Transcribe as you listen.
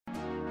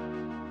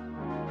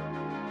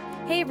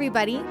Hey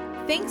everybody,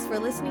 thanks for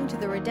listening to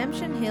the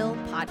Redemption Hill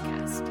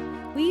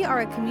podcast. We are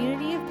a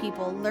community of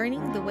people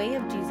learning the way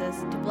of Jesus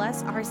to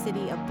bless our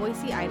city of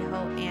Boise,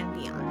 Idaho, and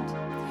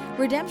beyond.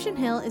 Redemption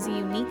Hill is a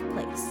unique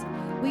place.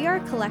 We are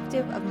a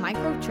collective of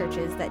micro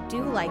churches that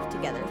do life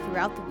together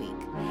throughout the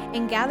week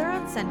and gather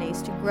on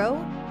Sundays to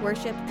grow,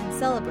 worship, and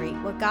celebrate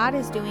what God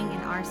is doing in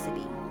our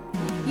city.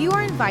 You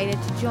are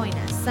invited to join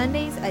us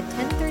Sundays at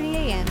 10:30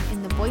 a.m.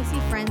 in the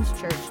Boise Friends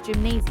Church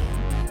Gymnasium,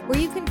 where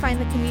you can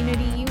find the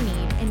community you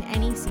need in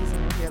any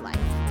season of your life.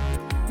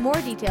 More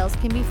details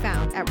can be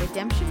found at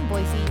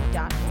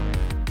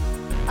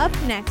redemptionboise.org. Up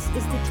next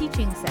is the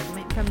teaching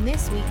segment from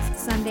this week's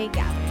Sunday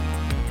gathering.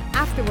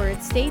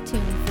 Afterwards, stay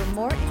tuned for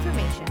more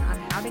information on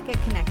how to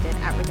get connected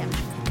at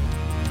Redemption.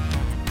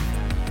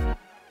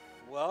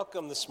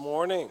 Welcome this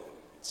morning.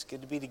 It's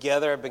good to be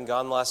together. I've been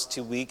gone the last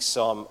 2 weeks,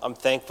 so I'm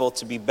thankful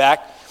to be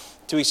back.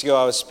 2 weeks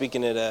ago, I was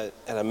speaking at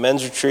a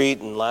men's retreat,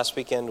 and last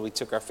weekend we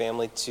took our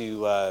family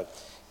to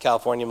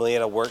California. We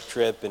had a work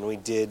trip, and we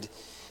did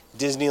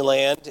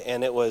Disneyland,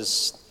 and it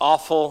was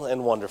awful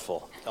and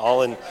wonderful,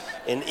 all in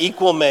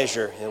equal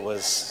measure. It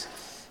was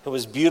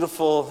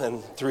beautiful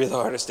and 3 of the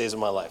hardest days of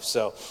my life.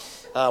 So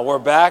we're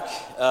back.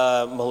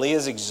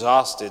 Malia's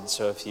exhausted,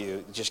 so if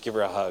you just give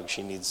her a hug,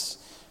 she needs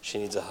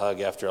a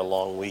hug after a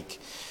long week.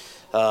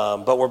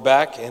 But we're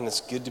back, and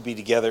it's good to be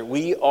together.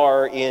 We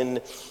are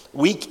in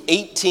week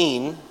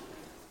 18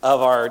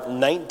 of our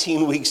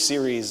 19-week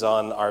series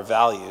on our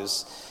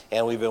values,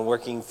 and we've been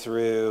working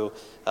through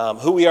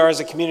who we are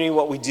as a community,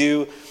 what we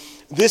do.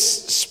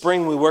 This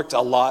spring, we worked a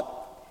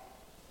lot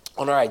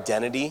on our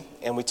identity,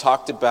 and we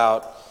talked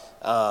about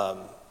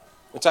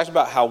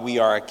how we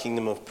are a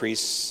kingdom of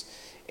priests,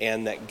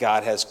 and that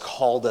God has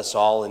called us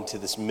all into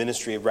this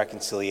ministry of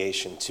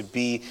reconciliation, to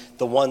be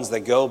the ones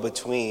that go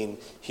between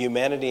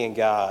humanity and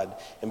God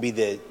and be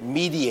the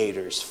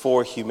mediators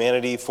for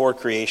humanity, for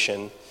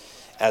creation,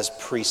 as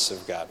priests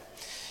of God.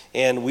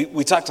 And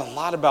we talked a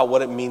lot about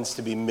what it means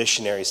to be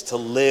missionaries, to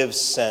live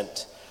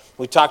sent.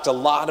 We talked a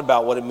lot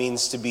about what it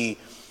means to be,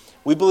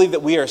 we believe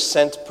that we are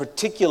sent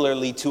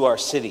particularly to our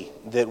city,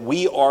 that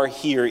we are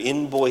here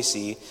in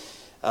Boise,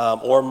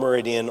 or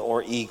Meridian,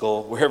 or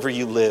Eagle, wherever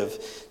you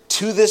live,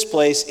 to this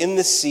place in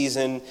this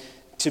season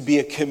to be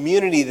a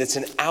community that's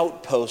an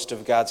outpost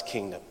of God's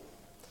kingdom.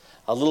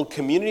 A little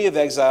community of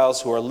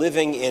exiles who are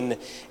living in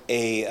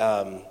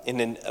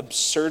an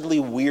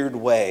absurdly weird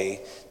way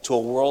to a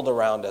world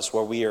around us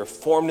where we are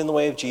formed in the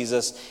way of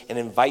Jesus and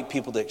invite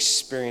people to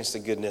experience the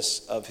goodness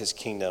of his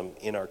kingdom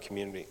in our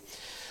community.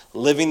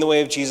 Living the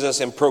way of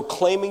Jesus and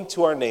proclaiming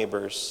to our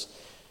neighbors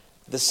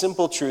the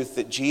simple truth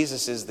that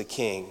Jesus is the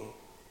King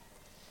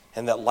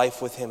and that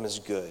life with him is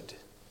good.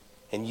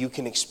 And you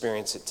can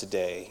experience it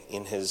today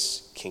in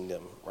his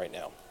kingdom right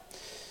now.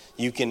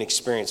 You can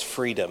experience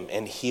freedom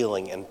and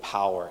healing and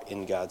power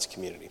in God's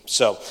community.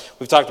 So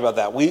we've talked about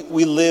that.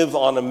 We live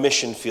on a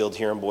mission field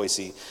here in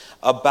Boise.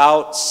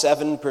 About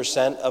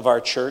 7% of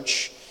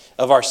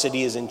our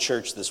city is in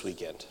church this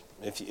weekend.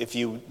 If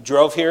you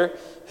drove here,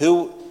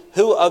 who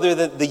other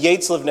than the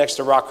Yates live next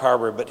to Rock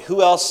Harbor, but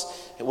who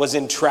else was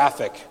in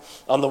traffic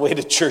on the way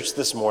to church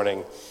this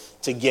morning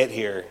to get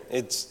here?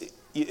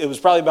 It was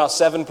probably about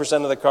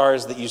 7% of the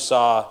cars that you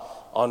saw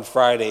on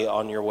Friday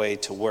on your way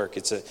to work.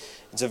 It's a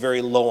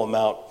very low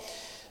amount.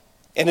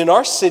 And in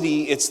our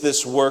city, it's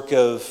this work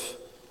of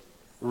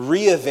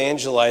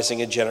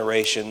re-evangelizing a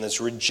generation that's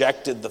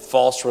rejected the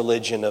false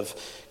religion of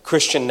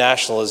Christian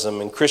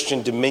nationalism and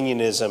Christian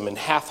dominionism and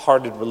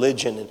half-hearted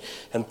religion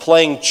and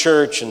playing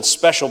church and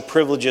special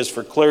privileges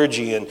for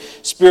clergy and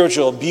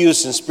spiritual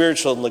abuse and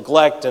spiritual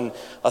neglect and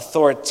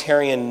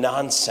authoritarian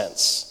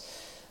nonsense.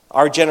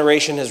 Our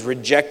generation has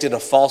rejected a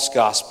false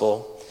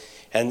gospel,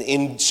 and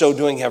in so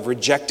doing have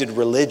rejected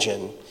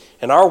religion.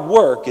 And our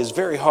work is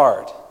very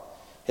hard.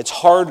 It's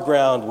hard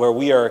ground where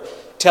we are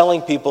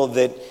telling people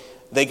that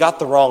they got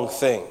the wrong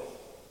thing.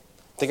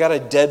 They got a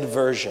dead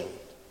version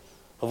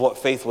of what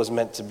faith was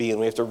meant to be, and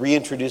we have to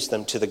reintroduce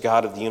them to the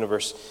God of the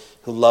universe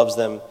who loves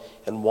them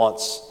and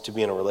wants to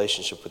be in a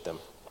relationship with them.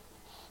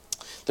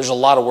 There's a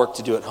lot of work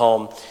to do at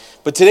home,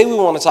 but today we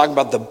want to talk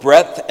about the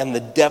breadth and the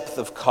depth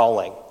of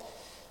calling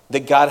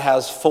that God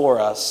has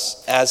for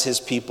us as his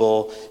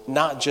people,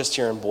 not just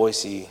here in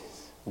Boise,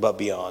 but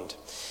beyond.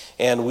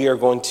 And we are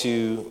going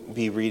to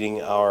be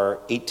reading our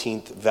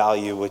 18th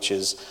value, which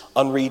is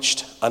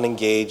unreached,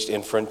 unengaged,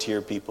 and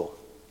frontier people.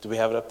 Do we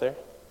have it up there?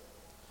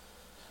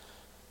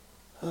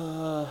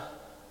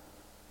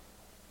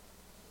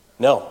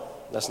 No,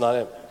 that's not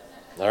it.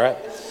 All right.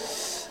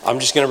 I'm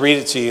just going to read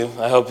it to you.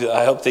 I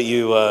hope that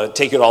you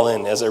take it all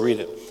in as I read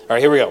it. All right,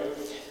 here we go.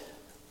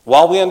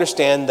 While we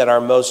understand that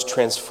our most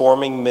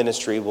transforming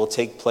ministry will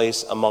take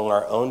place among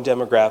our own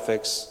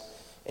demographics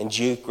and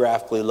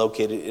geographically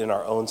located in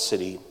our own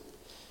city,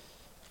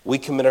 we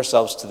commit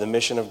ourselves to the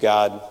mission of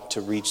God to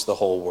reach the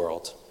whole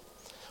world.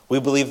 We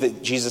believe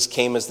that Jesus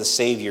came as the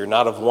Savior,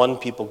 not of one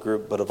people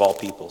group, but of all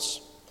peoples.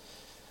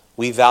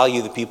 We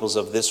value the peoples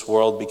of this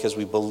world because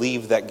we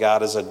believe that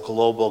God is a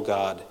global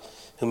God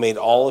who made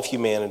all of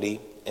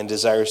humanity and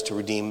desires to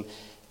redeem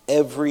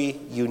every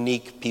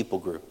unique people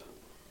group.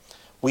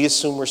 We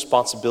assume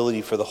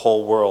responsibility for the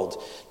whole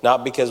world,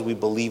 not because we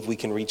believe we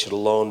can reach it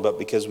alone, but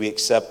because we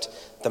accept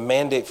the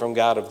mandate from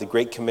God of the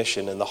Great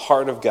Commission and the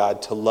heart of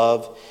God to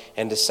love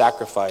and to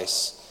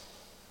sacrifice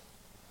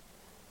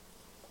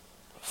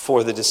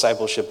for the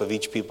discipleship of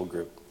each people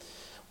group.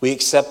 We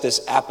accept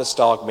this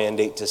apostolic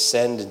mandate to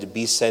send and to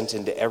be sent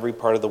into every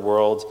part of the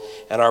world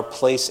and our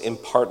place in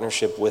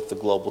partnership with the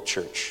global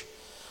church.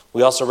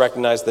 We also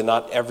recognize that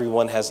not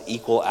everyone has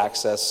equal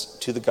access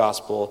to the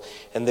gospel,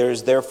 and there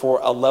is therefore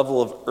a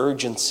level of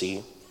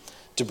urgency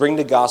to bring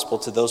the gospel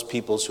to those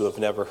peoples who have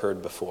never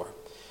heard before.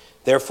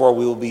 Therefore,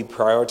 we will be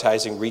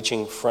prioritizing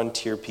reaching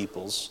frontier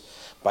peoples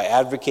by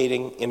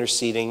advocating,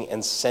 interceding,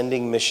 and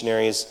sending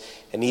missionaries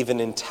and even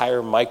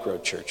entire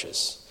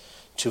micro-churches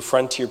to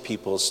frontier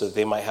peoples so that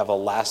they might have a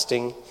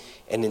lasting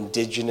and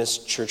indigenous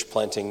church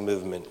planting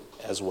movement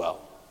as well.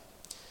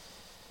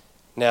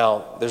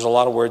 Now, there's a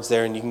lot of words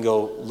there, and you can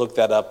go look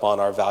that up on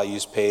our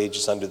values page.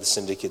 It's under the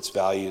Syndicate's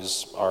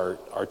Values, our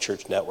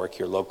church network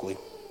here locally.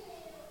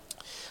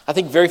 I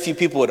think very few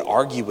people would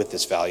argue with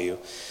this value,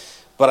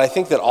 but I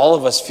think that all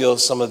of us feel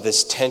some of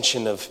this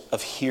tension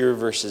of here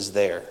versus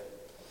there.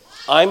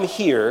 I'm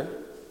here.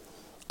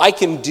 I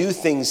can do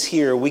things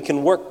here. We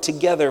can work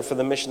together for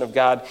the mission of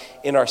God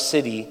in our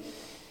city.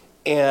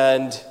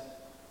 And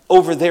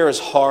over there is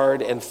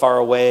hard and far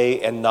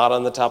away and not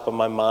on the top of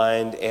my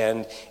mind.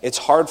 And it's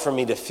hard for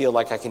me to feel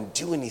like I can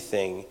do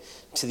anything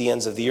to the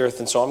ends of the earth.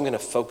 And so I'm going to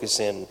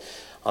focus in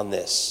on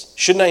this.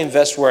 Shouldn't I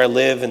invest where I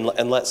live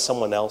and let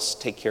someone else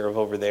take care of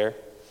over there?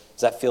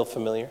 Does that feel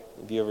familiar?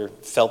 Have you ever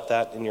felt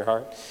that in your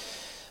heart?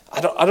 I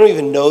don't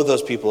even know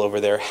those people over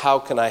there. How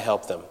can I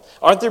help them?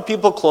 Aren't there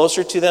people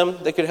closer to them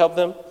that could help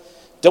them?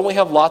 Don't we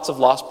have lots of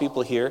lost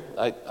people here?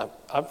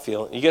 I'm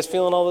feeling. You guys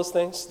feeling all those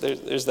things?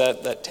 There's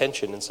that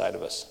tension inside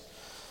of us.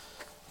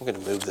 I'm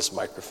going to move this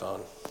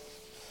microphone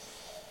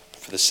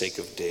for the sake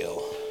of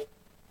Dale.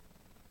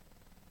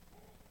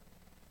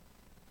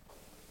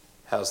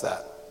 How's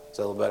that? Is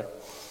that a little better?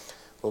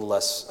 A little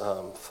less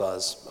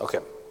fuzz. Okay.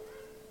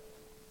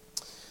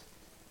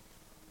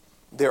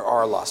 There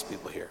are lost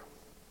people here.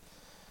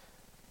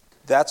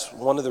 That's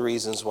one of the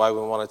reasons why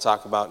we want to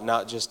talk about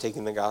not just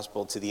taking the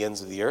gospel to the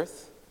ends of the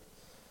earth,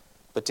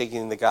 but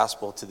taking the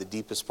gospel to the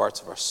deepest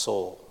parts of our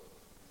soul.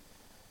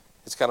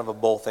 It's kind of a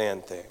both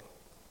and thing.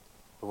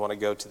 We want to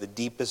go to the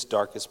deepest,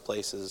 darkest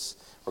places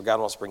where God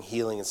wants to bring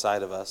healing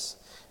inside of us.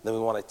 And then we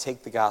want to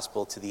take the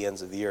gospel to the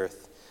ends of the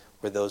earth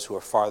where those who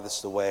are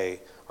farthest away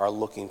are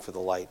looking for the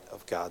light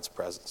of God's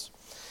presence.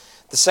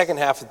 The second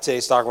half of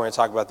today's talk, we're going to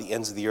talk about the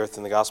ends of the earth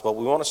and the gospel.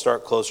 We want to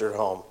start closer at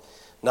home.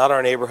 Not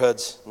our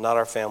neighborhoods, not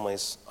our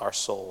families, our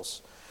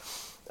souls.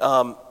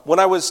 When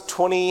I was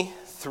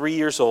 23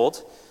 years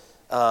old,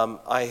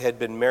 I had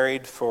been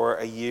married for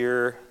a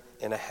year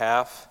and a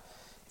half,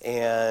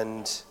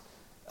 and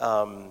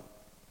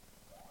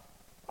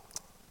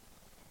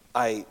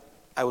I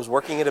was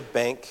working at a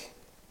bank,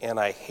 and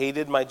I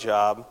hated my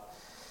job,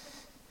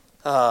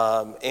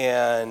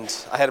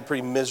 and I had a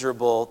pretty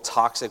miserable,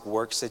 toxic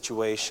work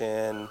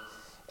situation.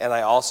 And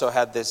I also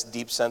had this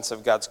deep sense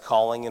of God's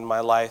calling in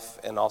my life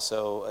and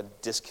also a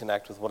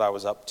disconnect with what I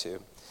was up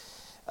to.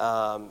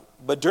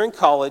 But during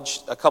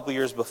college, a couple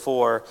years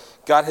before,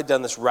 God had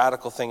done this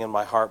radical thing in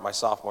my heart my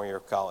sophomore year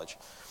of college.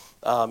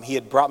 He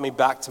had brought me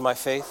back to my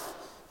faith.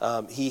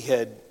 I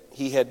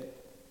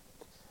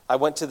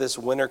went to this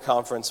winter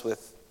conference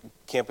with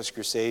Campus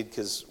Crusade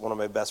because one of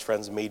my best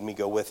friends made me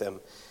go with him.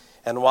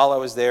 And while I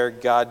was there,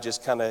 God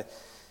just kind of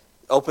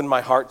opened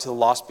my heart to the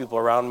lost people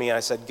around me. And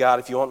I said, God,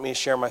 if you want me to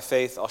share my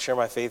faith, I'll share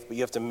my faith, but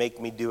you have to make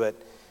me do it.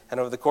 And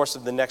over the course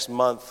of the next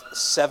month,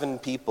 7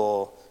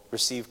 people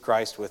received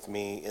Christ with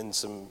me in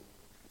some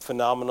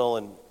phenomenal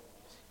and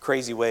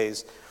crazy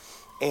ways.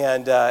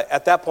 And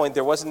at that point,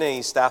 there wasn't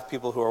any staff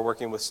people who were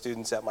working with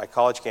students at my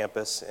college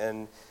campus.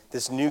 And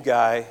this new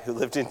guy who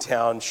lived in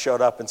town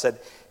showed up and said,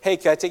 hey,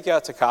 can I take you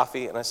out to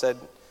coffee? And I said,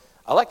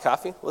 I like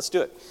coffee. Let's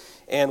do it.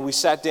 And we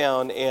sat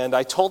down, and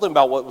I told him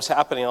about what was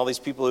happening, all these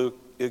people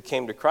who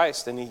came to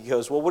Christ. And he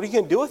goes, well, what are you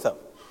going to do with them?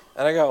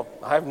 And I go,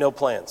 I have no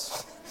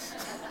plans.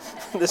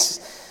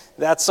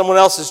 That's someone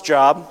else's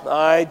job.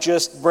 I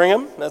just bring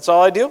them. That's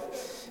all I do.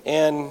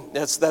 And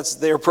that's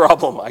their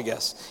problem, I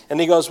guess.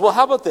 And he goes, well,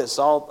 how about this?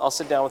 I'll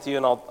sit down with you,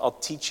 and I'll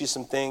teach you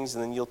some things,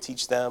 and then you'll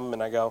teach them.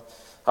 And I go,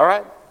 all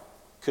right.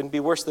 Couldn't be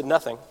worse than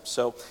nothing.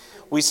 So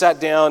we sat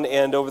down,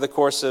 and over the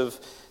course of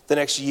the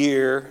next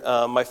year,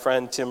 my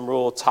friend Tim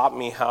Rule taught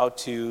me how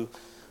to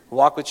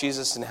walk with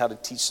Jesus and how to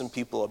teach some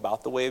people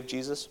about the way of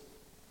Jesus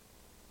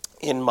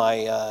in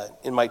my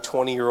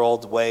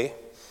 20-year-old way.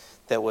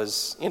 That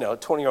was,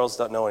 20-year-olds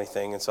don't know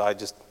anything, and so I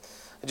just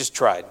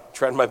tried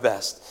my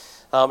best.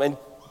 And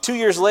 3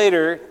 years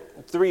later,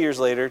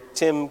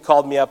 Tim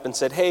called me up and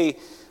said, hey,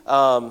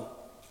 I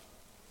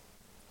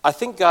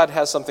think God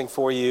has something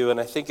for you, and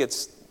I think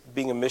it's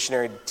being a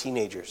missionary to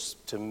teenagers,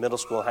 to middle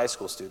school and high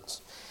school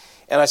students.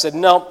 And I said,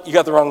 no, you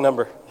got the wrong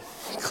number.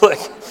 Click.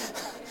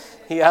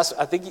 He asked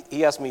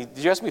me, did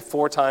you ask me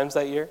 4 times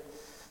that year?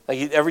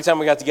 Like every time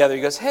we got together,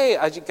 he goes, hey,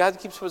 God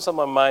keeps putting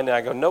something on my mind. And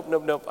I go,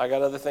 nope, I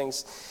got other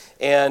things.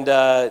 And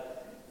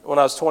when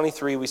I was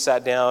 23, we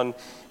sat down,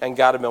 and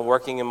God had been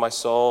working in my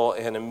soul,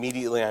 and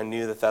immediately I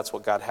knew that that's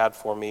what God had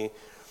for me.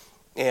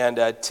 And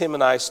Tim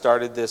and I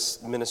started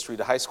this ministry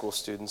to high school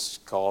students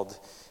called,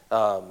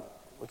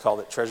 we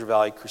called it Treasure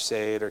Valley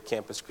Crusade or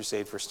Campus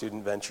Crusade for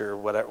Student Venture,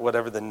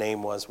 whatever the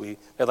name was. We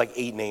had like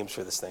 8 names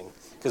for this thing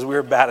because we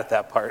were bad at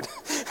that part.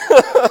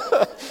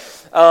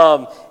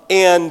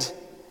 And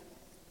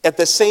at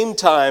the same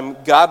time,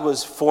 God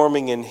was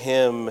forming in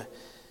him,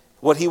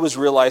 what he was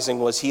realizing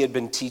was he had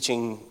been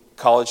teaching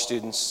college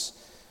students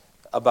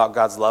about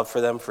God's love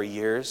for them for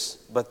years,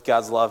 but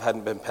God's love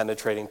hadn't been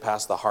penetrating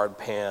past the hard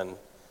pan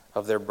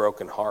of their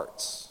broken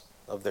hearts,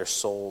 of their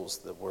souls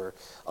that were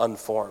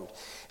unformed.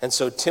 And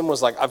so Tim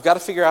was like, I've got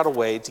to figure out a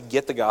way to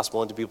get the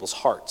gospel into people's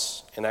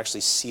hearts and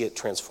actually see it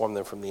transform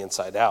them from the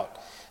inside out.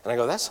 And I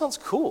go, that sounds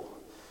cool.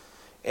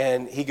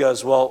 And he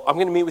goes, well, I'm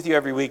going to meet with you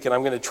every week, and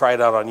I'm going to try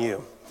it out on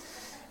you.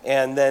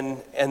 And then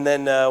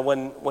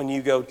when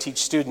you go teach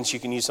students, you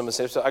can use some of the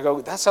same stuff. I go,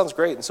 that sounds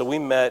great. And so we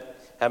met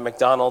at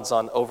McDonald's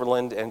on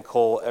Overland and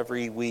Cole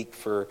every week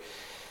for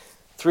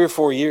 3 or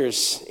 4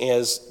 years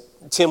as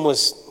Tim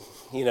was,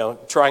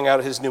 trying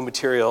out his new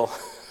material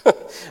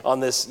on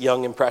this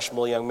young,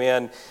 impressionable young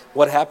man.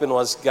 What happened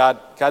was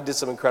God did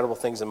some incredible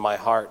things in my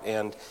heart.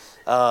 And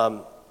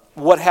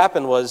what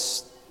happened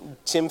was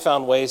Tim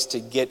found ways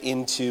to get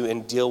into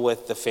and deal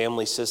with the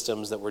family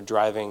systems that were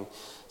driving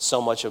so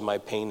much of my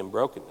pain and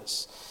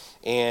brokenness.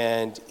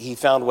 And he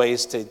found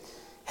ways to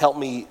help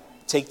me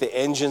take the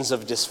engines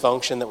of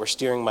dysfunction that were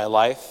steering my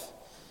life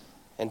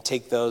and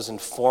take those and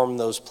form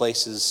those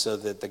places so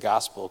that the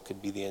gospel could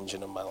be the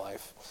engine of my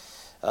life.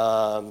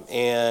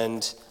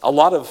 And a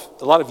lot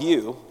of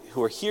you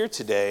who are here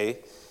today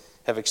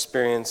have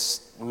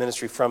experienced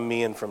ministry from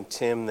me and from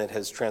Tim that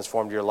has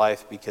transformed your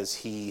life because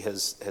he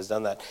has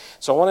done that.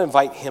 So I want to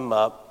invite him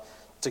up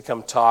to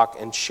come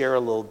talk and share a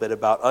little bit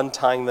about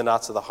untying the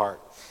knots of the heart.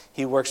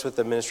 He works with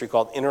a ministry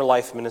called Inner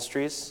Life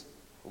Ministries.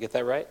 Get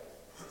that right?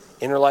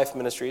 Inner Life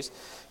Ministries.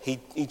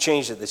 He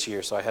changed it this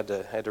year, so I had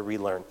to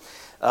relearn.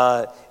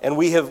 And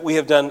we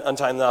have done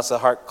Untying the Knots of the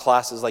Heart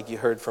classes like you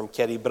heard from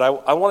Ketty, but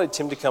I wanted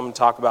Tim to come and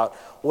talk about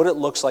what it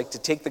looks like to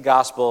take the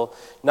gospel,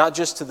 not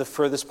just to the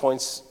furthest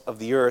points of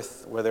the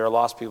earth where there are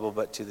lost people,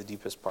 but to the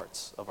deepest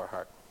parts of our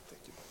heart.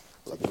 Thank you.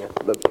 Love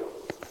you. Love you.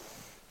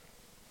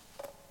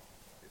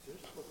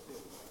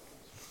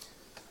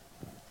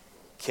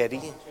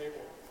 Ketty?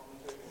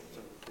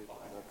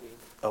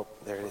 Oh,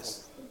 there it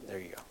is. There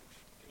you go.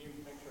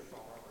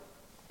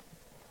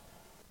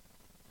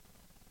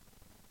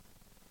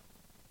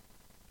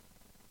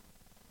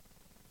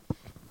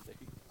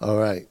 All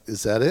right,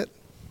 is that it?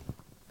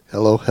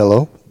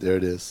 Hello, there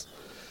it is.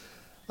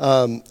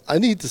 I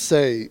need to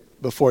say,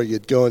 before I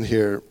get going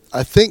here,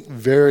 I think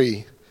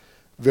very,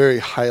 very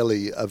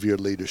highly of your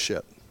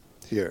leadership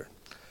here.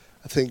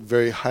 I think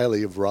very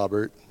highly of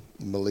Robert,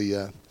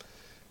 Malia,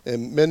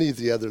 and many of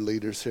the other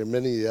leaders here,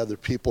 many of the other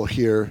people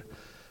here.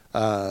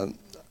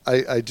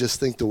 I just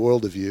think the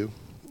world of you,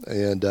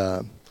 and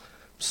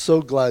so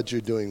glad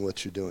you're doing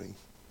what you're doing.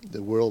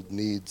 The world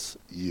needs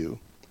you.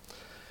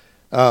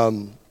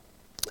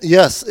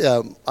 Yes,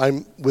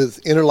 I'm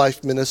with Inner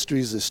Life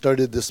Ministries. I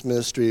started this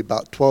ministry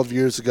about 12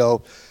 years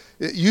ago.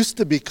 It used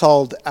to be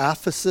called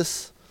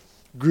Aphesis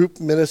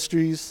Group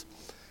Ministries,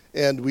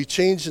 and we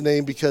changed the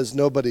name because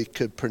nobody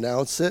could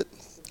pronounce it,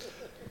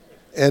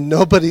 and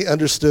nobody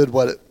understood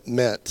what it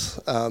meant.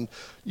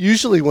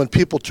 Usually when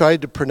people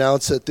tried to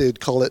pronounce it, they'd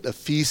call it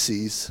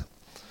Epheses.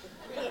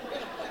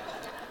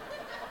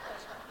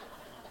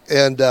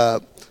 And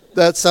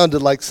that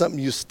sounded like something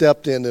you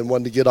stepped in and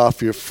wanted to get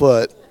off your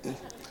foot.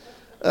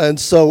 And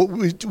so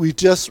we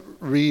just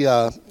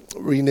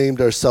renamed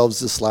ourselves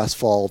this last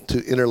fall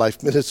to Inner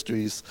Life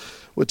Ministries,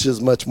 which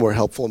is much more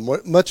helpful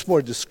and much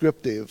more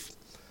descriptive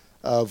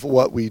of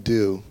what we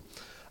do.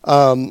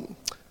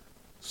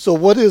 So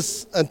what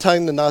is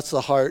Untying the Knots of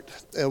the Heart,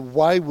 and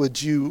why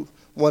would you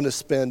want to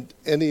spend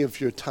any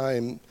of your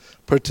time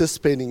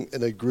participating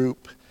in a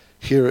group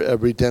here at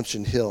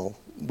Redemption Hill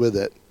with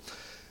it?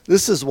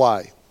 This is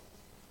why.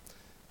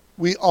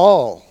 We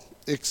all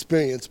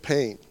experience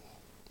pain.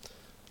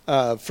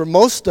 For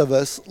most of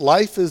us,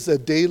 life is a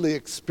daily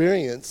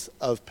experience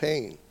of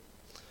pain.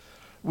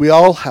 We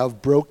all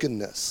have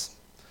brokenness.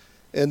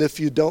 And if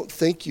you don't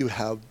think you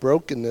have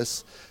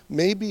brokenness,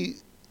 maybe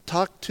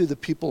talk to the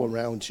people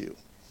around you.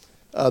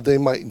 They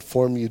might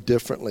inform you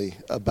differently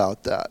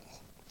about that.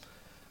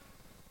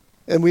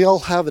 And we all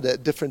have it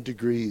at different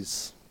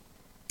degrees,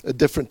 at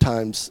different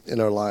times in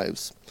our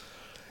lives.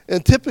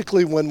 And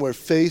typically when we're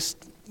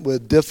faced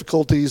with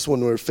difficulties,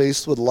 when we're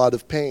faced with a lot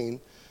of pain,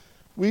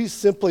 we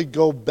simply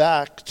go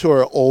back to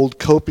our old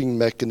coping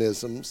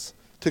mechanisms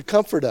to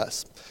comfort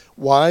us.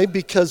 Why?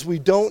 Because we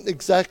don't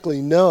exactly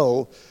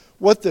know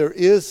what there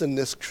is in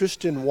this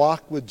Christian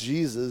walk with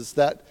Jesus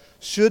that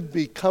should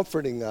be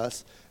comforting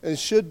us and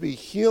should be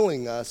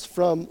healing us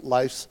from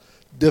life's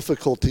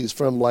difficulties,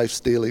 from life's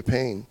daily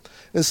pain.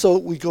 And so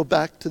we go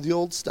back to the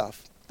old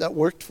stuff that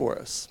worked for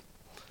us.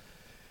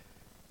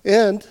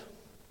 And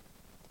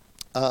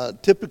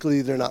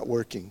typically they're not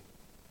working.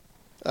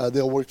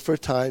 They'll work for a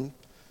time,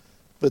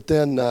 but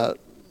then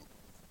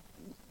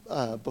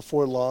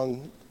before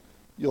long,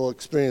 you'll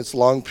experience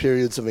long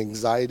periods of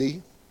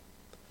anxiety.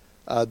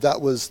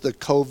 That was the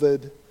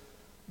COVID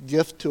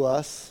gift to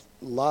us.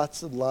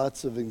 Lots and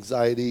lots of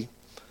anxiety,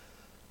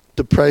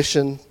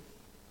 depression,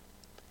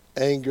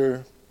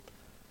 anger,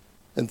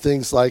 and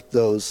things like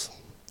those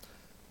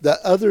that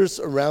others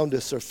around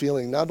us are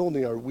feeling. Not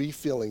only are we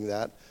feeling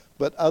that,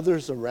 but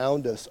others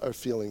around us are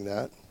feeling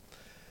that.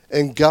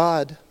 And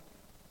God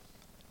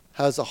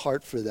has a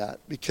heart for that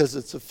because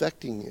it's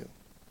affecting you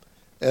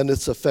and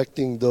it's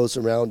affecting those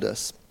around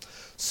us.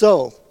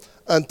 So,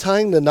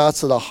 untying the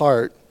knots of the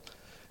heart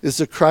is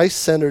a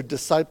Christ-centered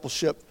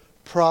discipleship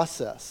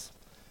process.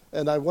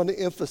 And I want to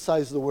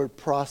emphasize the word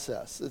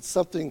process. It's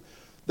something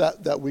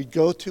that we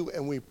go to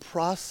and we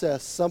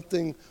process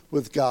something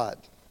with God.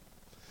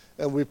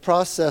 And we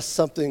process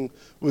something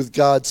with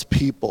God's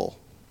people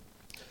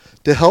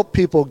to help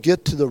people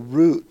get to the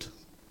root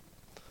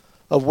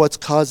of what's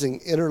causing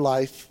inner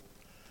life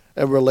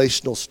and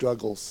relational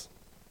struggles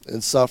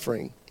and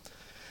suffering.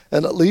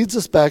 And it leads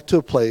us back to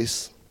a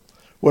place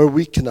where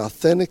we can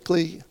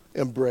authentically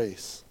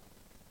embrace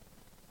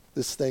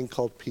this thing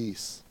called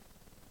peace,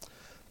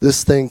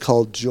 this thing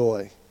called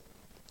joy,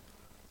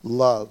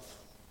 love,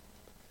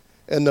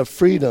 and the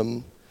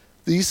freedom,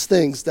 these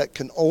things that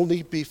can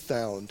only be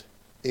found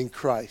in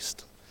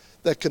Christ,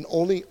 that can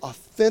only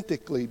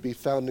authentically be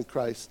found in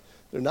Christ.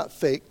 They're not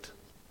faked,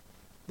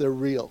 they're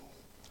real.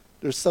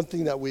 There's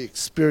something that we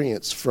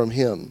experience from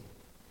Him.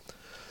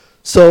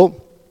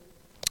 So,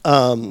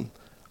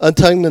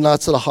 untying the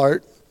knots of the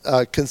heart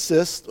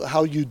consists,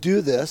 how you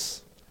do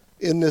this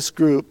in this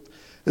group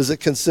is it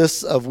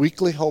consists of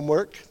weekly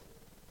homework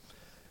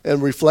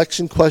and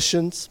reflection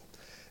questions.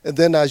 And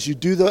then as you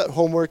do that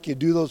homework, you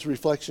do those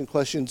reflection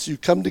questions, you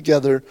come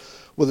together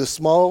with a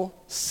small,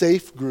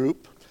 safe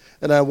group,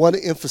 and I want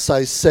to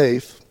emphasize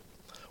safe,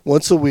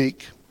 once a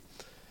week,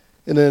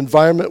 in an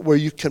environment where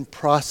you can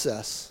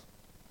process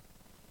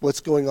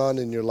what's going on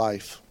in your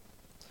life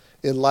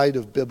in light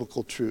of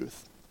biblical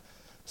truth.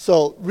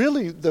 So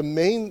really the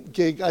main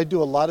gig, I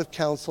do a lot of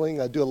counseling,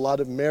 I do a lot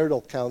of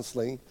marital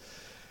counseling.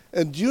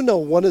 And you know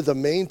one of the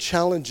main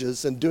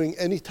challenges in doing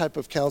any type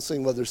of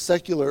counseling, whether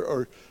secular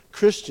or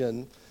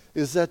Christian,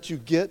 is that you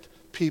get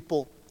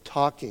people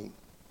talking.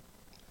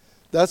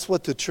 That's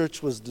what the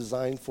church was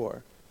designed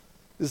for,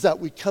 is that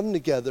we come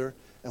together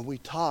and we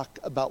talk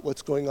about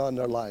what's going on in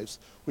our lives.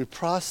 We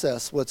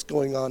process what's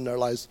going on in our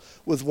lives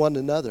with one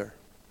another.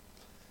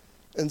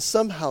 And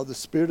somehow the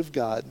Spirit of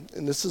God,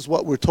 and this is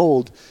what we're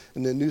told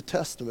in the New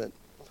Testament,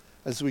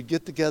 as we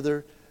get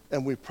together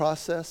and we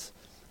process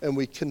and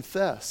we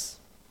confess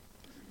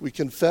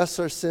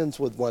our sins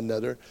with one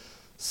another,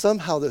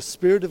 somehow the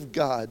Spirit of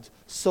God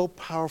so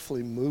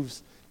powerfully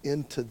moves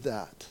into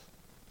that.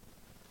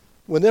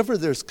 Whenever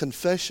there's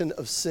confession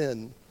of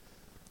sin,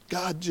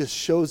 God just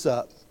shows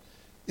up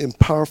in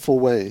powerful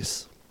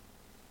ways.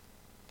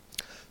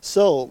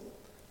 So,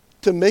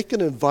 to make an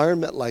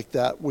environment like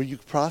that where you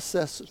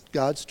process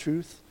God's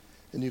truth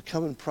and you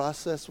come and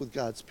process with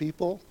God's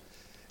people,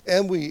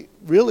 and we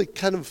really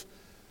kind of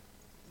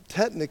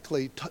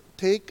technically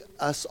take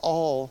us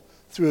all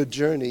through a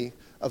journey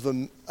of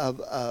an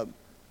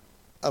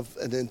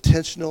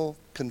intentional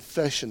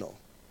confessional.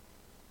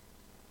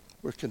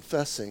 We're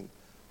confessing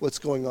what's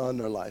going on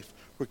in our life.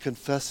 We're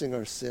confessing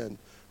our sin.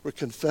 We're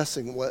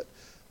confessing what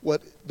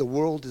the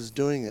world is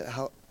doing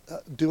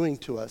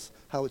to us,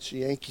 how it's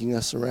yanking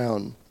us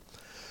around.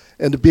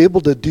 And to be able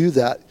to do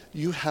that,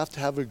 you have to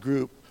have a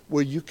group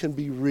where you can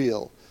be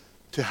real.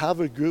 To have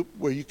a group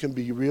where you can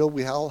be real,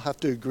 we all have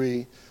to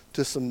agree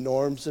to some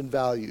norms and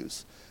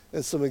values.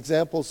 And some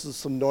examples of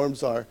some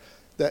norms are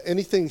that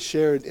anything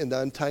shared in the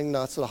Untying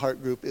Knots of the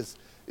Heart group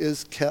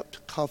is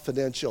kept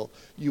confidential.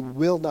 You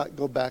will not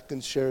go back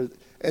and share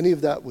any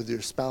of that with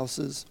your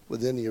spouses,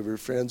 with any of your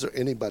friends, or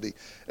anybody.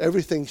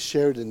 Everything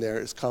shared in there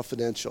is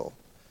confidential.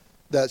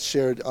 That's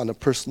shared on a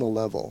personal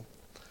level.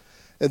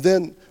 And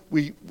then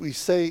we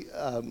say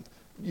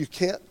you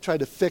can't try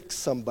to fix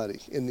somebody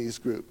in these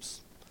groups.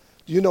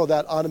 You know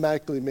that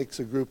automatically makes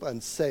a group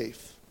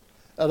unsafe.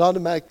 It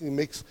automatically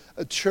makes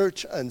a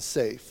church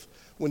unsafe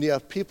when you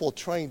have people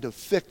trying to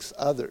fix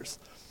others.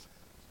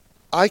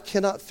 I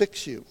cannot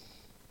fix you,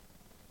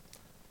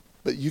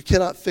 but you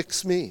cannot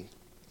fix me.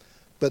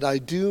 But I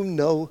do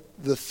know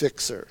the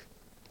fixer.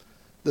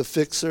 The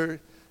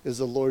fixer is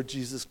the Lord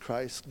Jesus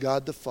Christ,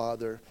 God the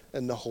Father,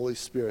 and the Holy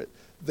Spirit.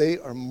 They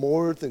are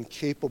more than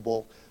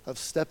capable of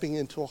stepping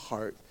into a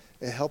heart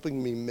and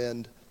helping me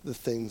mend the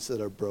things that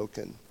are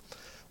broken.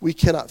 We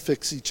cannot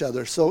fix each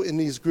other. So in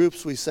these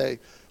groups we say,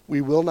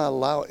 we will not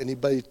allow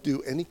anybody to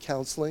do any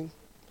counseling.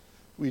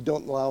 We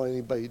don't allow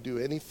anybody to do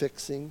any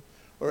fixing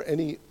or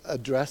any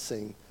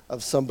addressing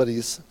of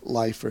somebody's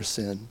life or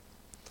sin.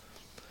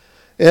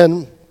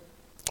 And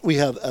we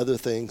have other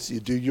things. You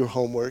do your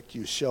homework,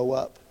 you show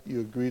up, you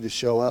agree to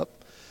show up.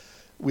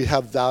 We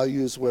have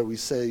values where we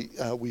say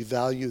we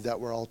value that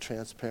we're all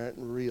transparent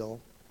and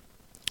real.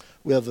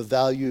 We have a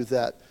value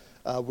that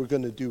we're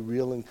going to do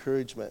real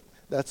encouragement.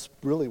 That's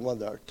really one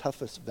of our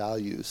toughest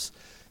values,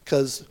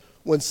 because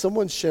when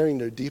someone's sharing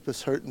their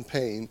deepest hurt and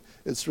pain,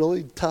 it's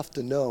really tough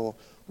to know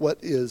what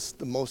is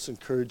the most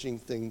encouraging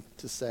thing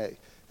to say.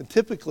 And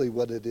typically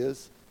what it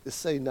is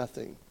say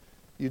nothing.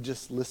 You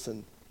just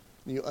listen,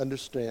 you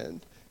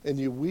understand, and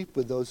you weep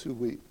with those who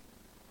weep.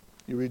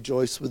 You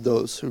rejoice with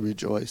those who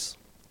rejoice.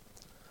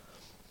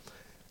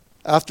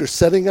 After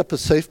setting up a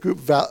safe group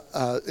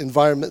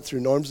environment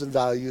through norms and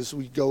values,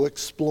 we go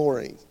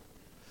exploring.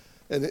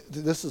 And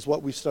this is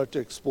what we start to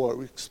explore.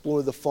 We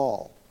explore the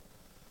fall.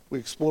 We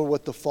explore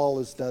what the fall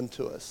has done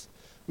to us.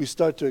 We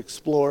start to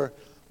explore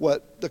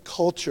what the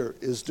culture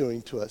is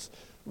doing to us.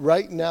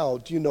 Right now,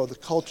 do you know the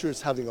culture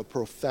is having a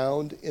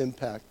profound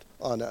impact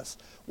on us?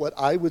 What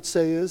I would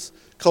say is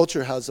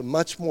culture has a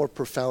much more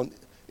profound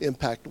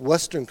impact.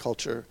 Western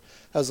culture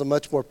has a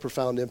much more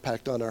profound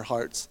impact on our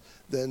hearts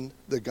than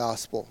the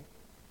gospel.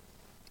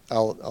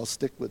 I'll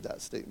stick with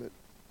that statement.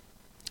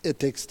 It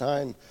takes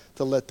time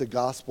to let the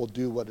gospel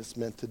do what it's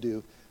meant to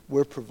do.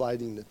 We're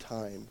providing the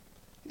time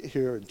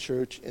here in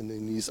church and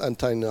in these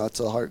Untying Knots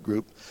of the Heart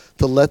group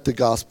to let the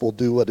gospel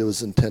do what it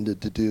was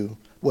intended to do,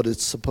 what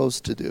it's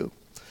supposed to do.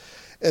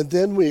 And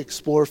then we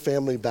explore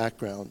family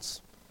backgrounds.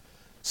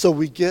 So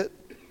we get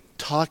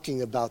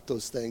talking about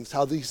those things,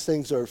 how these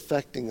things are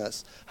affecting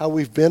us, how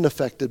we've been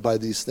affected by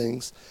these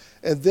things.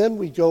 And then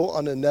we go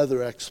on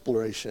another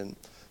exploration,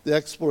 the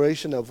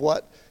exploration of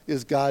what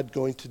is God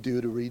going to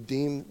do to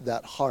redeem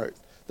that heart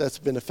that's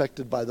been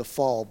affected by the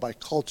fall, by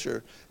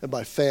culture, and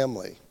by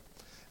family.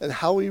 And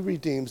how he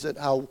redeems it,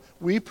 how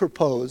we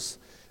propose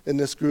in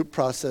this group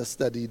process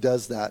that he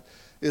does that,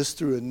 is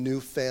through a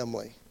new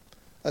family,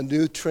 a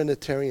new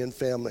Trinitarian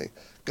family.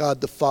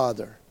 God the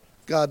Father,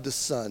 God the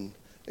Son,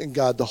 and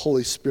God the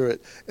Holy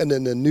Spirit. And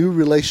in a new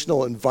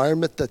relational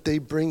environment that they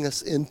bring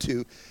us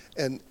into,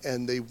 and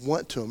they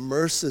want to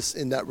immerse us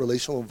in that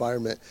relational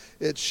environment,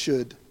 it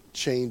should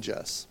change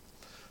us.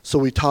 So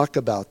we talk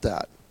about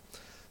that.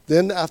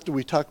 Then after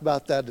we talk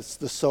about that, it's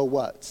the so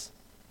whats.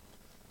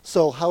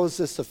 So how does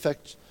this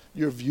affect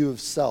your view of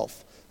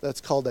self?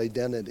 That's called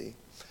identity.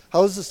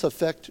 How does this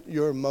affect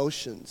your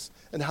emotions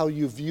and how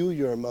you view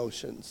your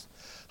emotions?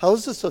 How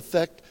does this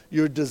affect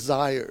your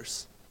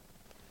desires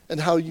and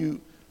how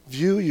you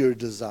view your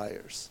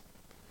desires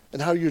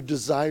and how your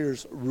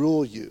desires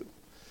rule you?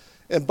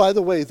 And by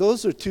the way,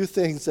 those are two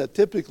things that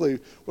typically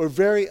we're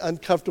very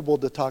uncomfortable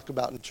to talk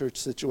about in church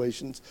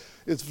situations.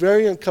 It's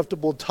very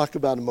uncomfortable to talk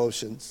about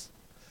emotions.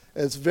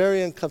 And it's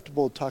very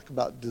uncomfortable to talk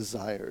about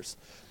desires.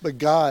 But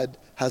God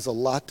has a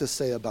lot to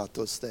say about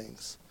those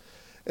things.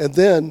 And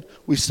then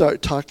we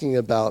start talking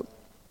about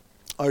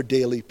our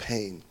daily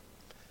pain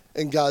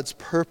and God's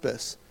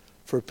purpose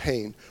for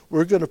pain.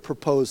 We're going to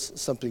propose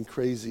something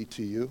crazy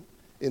to you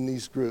in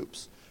these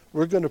groups.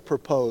 We're going to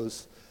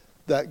propose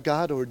that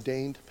God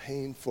ordained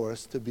pain for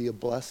us to be a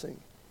blessing.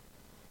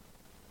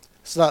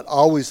 It's not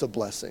always a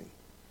blessing,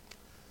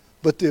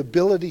 but the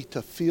ability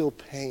to feel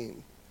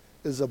pain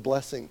is a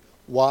blessing.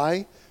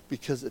 Why?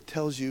 Because it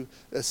tells you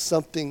that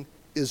something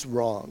is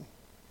wrong,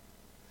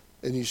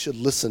 and you should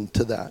listen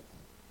to that.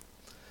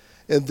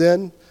 And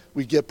then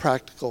we get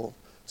practical.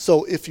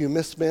 So if you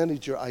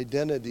mismanage your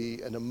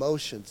identity and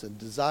emotions and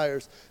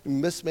desires, you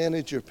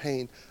mismanage your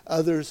pain,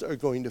 others are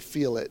going to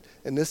feel it,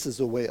 and this is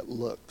the way it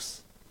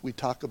looks. We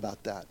talk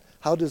about that.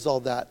 How does all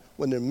that,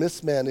 when they're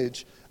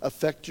mismanaged,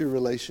 affect your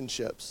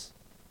relationships?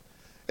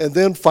 And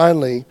then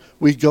finally,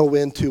 we go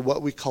into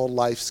what we call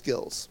life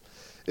skills.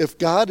 If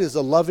God is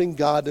a loving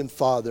God and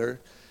Father,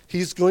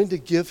 he's going to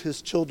give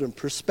his children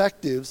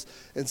perspectives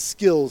and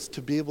skills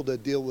to be able to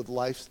deal with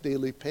life's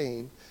daily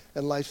pain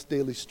and life's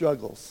daily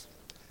struggles.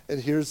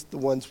 And here's the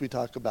ones we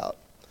talk about.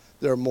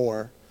 There are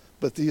more,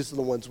 but these are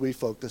the ones we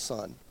focus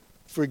on.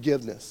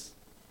 Forgiveness,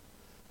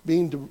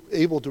 being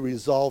able to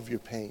resolve your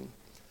pain.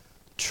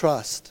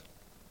 Trust.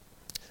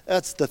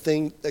 That's the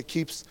thing that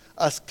keeps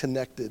us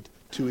connected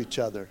to each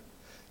other.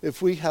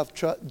 If we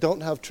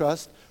don't have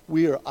trust,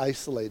 we are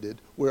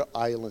isolated. We're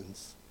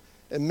islands.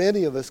 And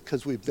many of us,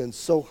 because we've been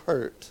so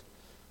hurt,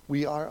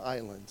 we are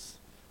islands.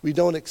 We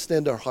don't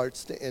extend our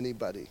hearts to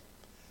anybody.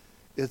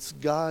 It's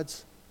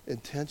God's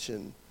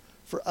intention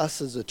for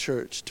us as a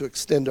church to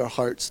extend our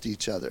hearts to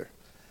each other.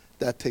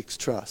 That takes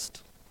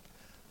trust.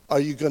 Are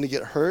you going to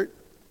get hurt?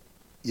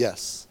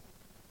 Yes,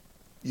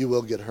 you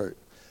will get hurt.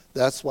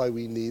 That's why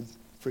we need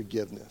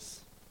forgiveness.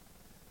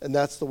 And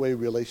that's the way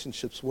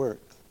relationships work.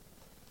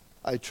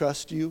 I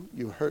trust you,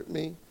 you hurt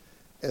me,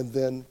 and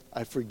then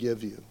I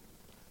forgive you.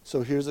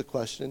 So here's a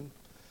question.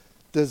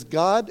 Does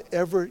God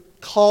ever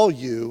call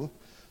you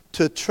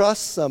to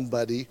trust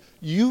somebody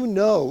you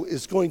know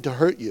is going to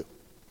hurt you?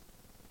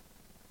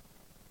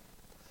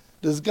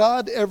 Does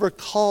God ever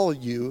call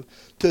you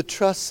to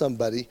trust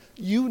somebody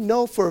you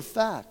know for a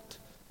fact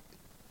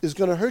is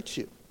going to hurt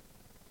you?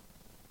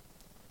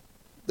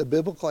 The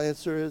biblical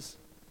answer is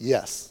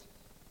yes.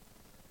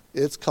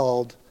 It's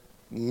called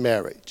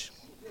marriage.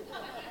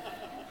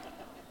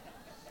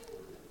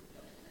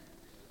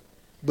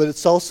 But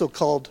it's also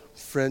called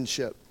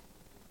friendship.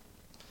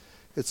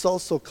 It's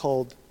also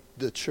called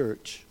the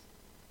church.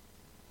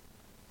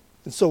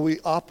 And so we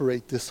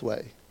operate this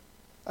way.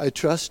 I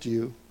trust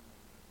you.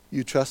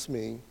 You trust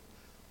me.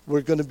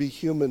 We're going to be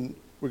human.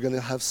 We're going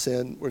to have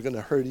sin. We're going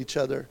to hurt each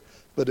other.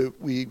 But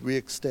we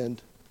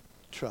extend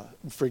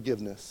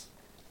forgiveness.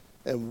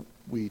 And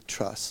we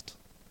trust.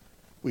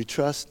 We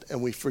trust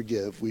and we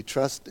forgive. We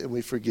trust and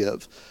we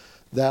forgive.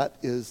 That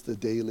is the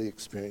daily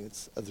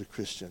experience of the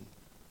Christian.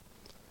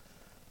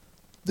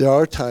 There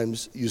are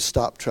times you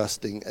stop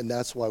trusting, and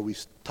that's why we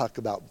talk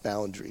about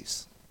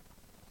boundaries.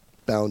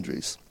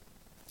 Boundaries.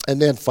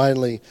 And then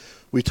finally,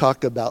 we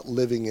talk about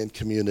living in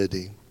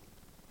community.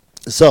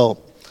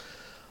 So,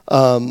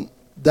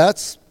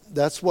 that's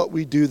what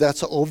we do.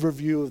 That's an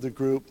overview of the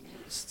group.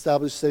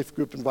 Establish safe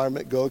group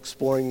environment, go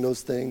exploring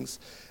those things,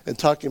 and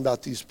talking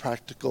about these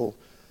practical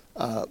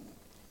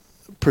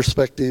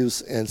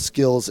perspectives and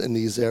skills in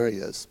these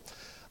areas.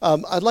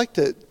 I'd like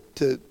to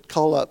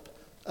call up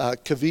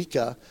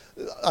Kavika.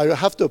 I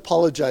have to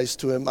apologize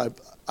to him.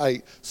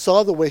 I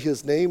saw the way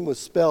his name was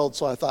spelled,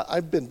 so I thought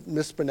I've been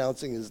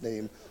mispronouncing his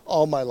name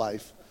all my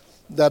life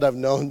that I've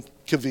known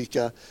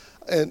Kavika.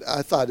 And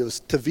I thought it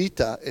was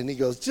Tavita, and he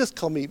goes, just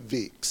call me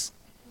Veeks.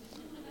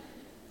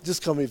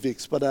 Just call me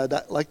Veeks. But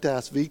I'd like to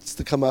ask Veeks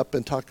to come up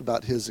and talk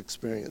about his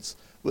experience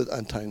with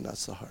Untying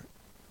Knots of the Heart.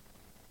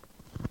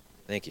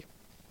 Thank you.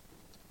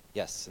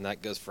 Yes, and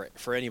that goes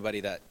for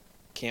anybody that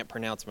can't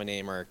pronounce my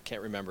name or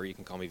can't remember, you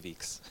can call me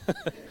Veeks.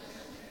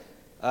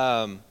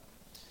 I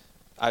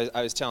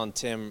was telling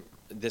Tim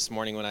this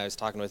morning when I was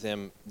talking with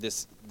him,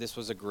 this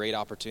was a great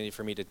opportunity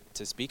for me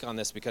to speak on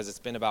this, because it's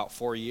been about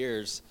 4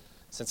 years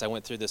since I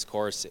went through this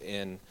course,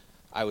 and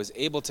I was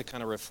able to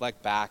kind of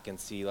reflect back and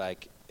see,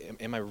 like,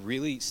 am I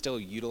really still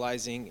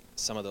utilizing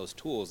some of those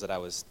tools that I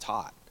was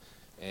taught?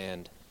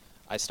 And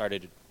I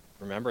started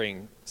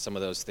remembering some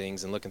of those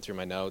things and looking through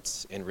my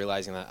notes and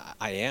realizing that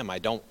I am. I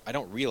don't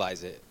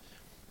realize it.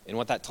 And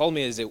what that told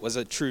me is it was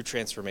a true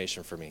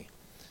transformation for me.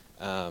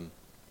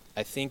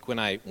 I think when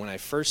I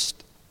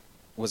first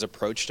was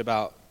approached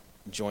about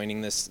joining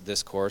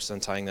this course,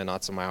 Untying the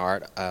Knots of My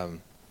Heart,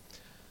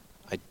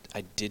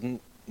 I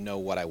didn't know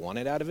what I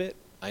wanted out of it.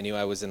 I knew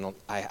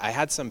I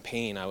had some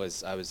pain. I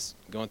was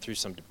going through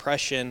some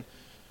depression,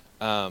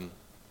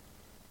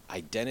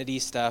 identity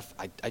stuff.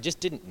 I just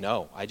didn't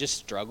know. I just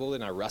struggled,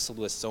 and I wrestled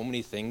with so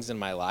many things in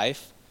my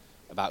life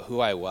about who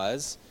I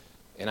was,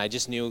 and I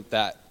just knew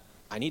that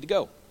I need to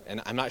go.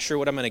 And I'm not sure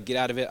what I'm going to get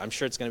out of it. I'm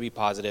sure it's going to be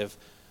positive.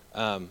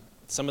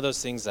 Some of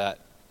those things that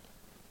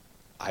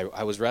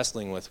I was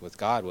wrestling with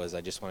God was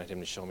I just wanted him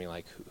to show me,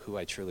 like, who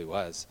I truly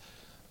was.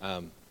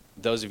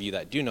 Those of you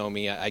that do know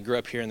me, I grew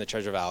up here in the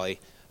Treasure Valley.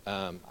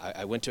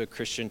 I went to a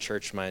Christian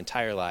church my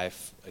entire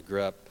life. I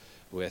grew up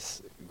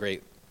with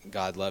great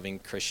God-loving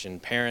Christian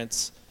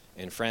parents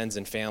and friends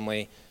and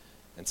family.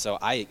 And so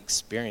I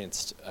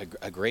experienced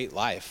a great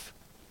life.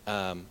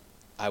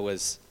 I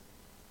was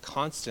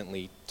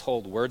constantly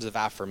told words of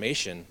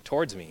affirmation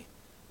towards me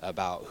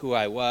about who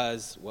I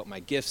was, what my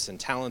gifts and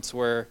talents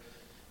were.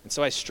 And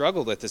so I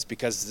struggled with this,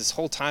 because this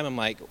whole time I'm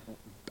like,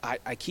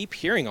 I keep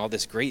hearing all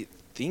this great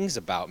things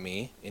about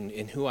me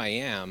in who I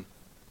am,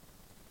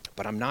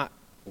 but I'm not.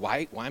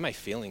 Why am I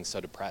feeling so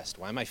depressed?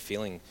 Why am I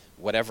feeling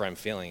whatever I'm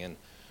feeling?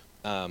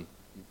 And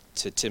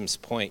to Tim's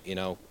point,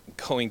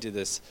 going to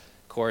this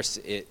course,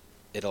 it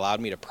allowed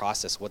me to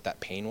process what that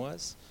pain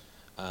was.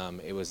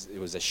 It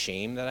was a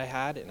shame that I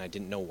had, and I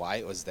didn't know why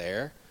it was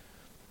there.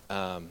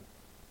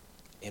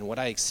 And what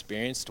I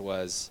experienced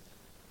was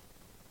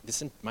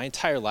my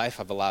entire life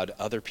I've allowed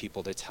other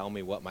people to tell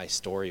me what my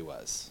story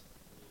was.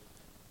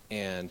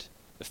 And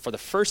for the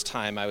first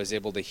time, I was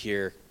able to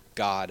hear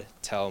God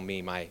tell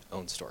me my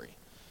own story.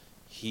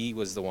 He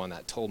was the one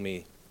that told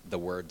me the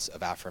words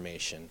of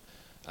affirmation.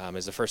 It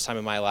was the first time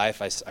in my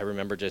life I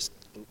remember just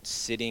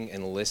sitting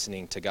and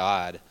listening to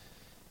God,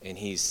 and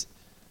he's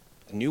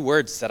new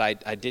words that I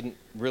didn't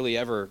really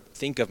ever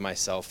think of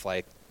myself,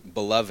 like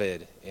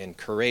beloved and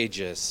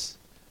courageous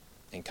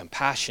and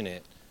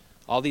compassionate.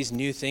 All these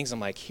new things I'm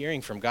like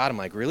hearing from God. I'm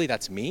like, really,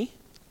 that's me?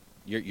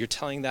 You're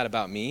telling that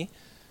about me?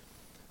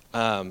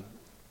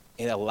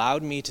 It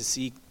allowed me to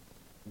see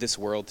this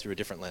world through a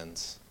different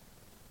lens,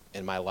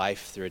 and my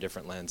life through a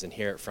different lens, and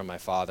hear it from my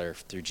Father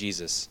through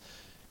Jesus.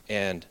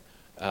 And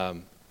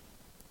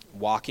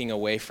walking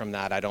away from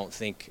that, I don't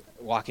think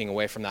walking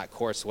away from that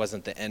course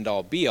wasn't the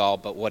end-all be-all,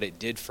 but what it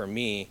did for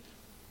me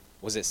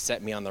was it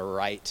set me on the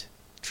right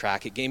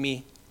track. It gave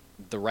me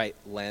the right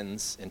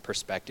lens and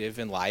perspective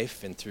in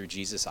life and through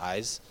Jesus'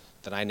 eyes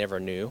that I never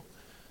knew.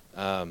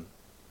 And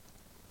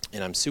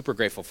I'm super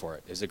grateful for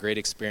it. It was a great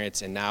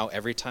experience, and now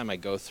every time I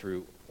go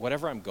through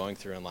whatever I'm going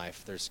through in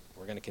life,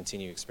 we're going to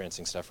continue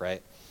experiencing stuff,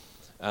 right?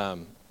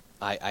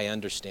 I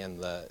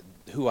understand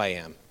who I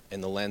am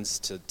and the lens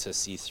to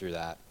see through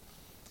that.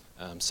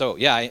 So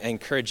yeah, I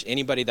encourage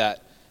anybody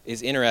that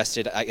is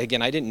interested. I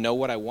didn't know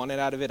what I wanted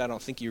out of it. I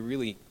don't think you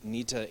really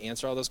need to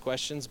answer all those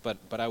questions, but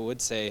I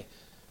would say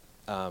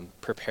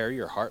prepare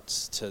your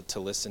hearts to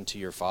listen to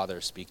your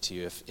Father speak to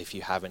you if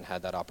you haven't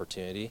had that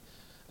opportunity.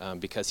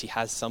 because he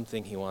has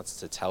something he wants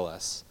to tell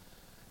us,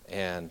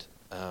 and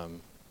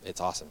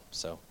it's awesome.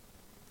 So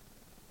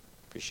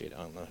appreciate it.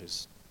 I don't know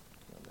who's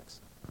coming up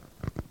next.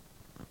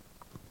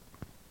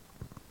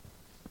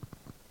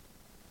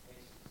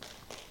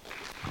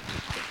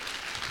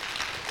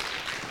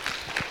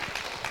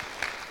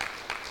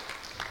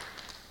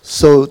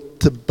 So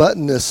to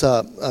button this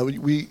up,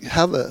 we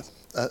have a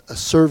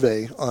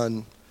survey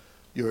on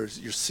your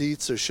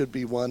seats. There should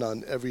be one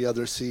on every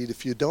other seat.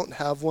 If you don't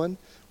have one,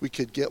 we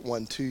could get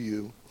one to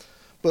you.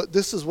 But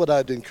this is what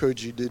I'd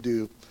encourage you to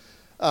do.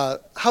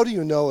 How do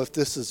you know if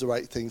this is the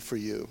right thing for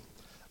you?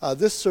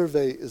 This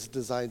survey is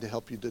designed to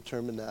help you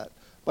determine that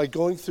by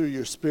going through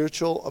your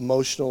spiritual,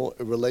 emotional,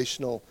 and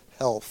relational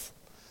health.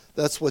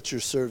 That's what you're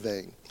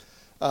surveying.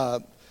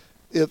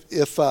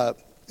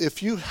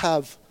 If you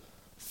have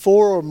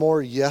 4 or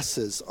more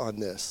yeses on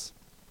this,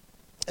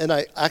 and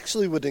I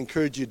actually would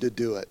encourage you to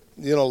do it.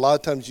 You know, a lot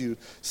of times you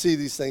see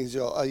these things, you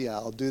go, oh yeah,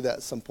 I'll do that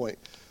at some point.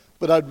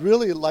 But I'd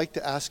really like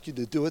to ask you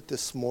to do it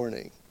this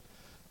morning,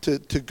 to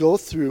go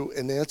through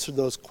and answer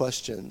those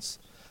questions.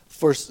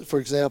 For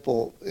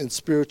example, in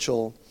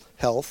spiritual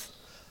health,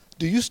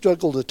 do you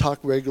struggle to talk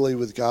regularly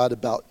with God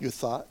about your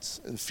thoughts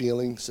and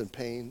feelings and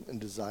pain and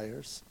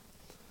desires?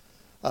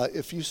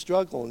 If you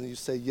struggle and you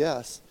say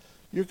yes,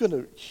 you're going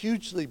to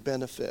hugely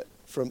benefit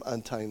from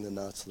untying the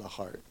knots of the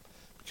heart,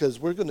 because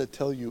we're going to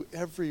tell you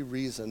every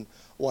reason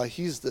why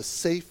he's the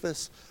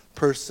safest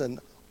person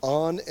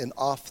on and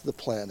off the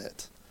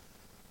planet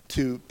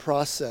to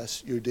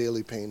process your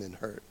daily pain and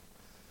hurt.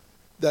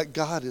 That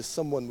God is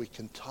someone we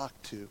can talk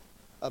to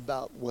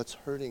about what's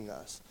hurting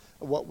us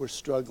and what we're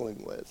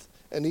struggling with,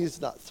 and he's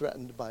not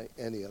threatened by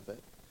any of it.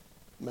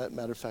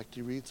 Matter of fact,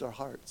 he reads our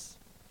hearts.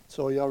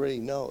 So he already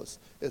knows.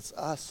 It's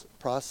us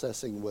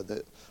processing with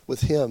it.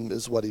 With him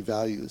is what he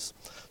values.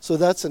 So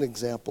that's an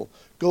example.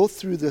 Go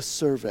through this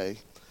survey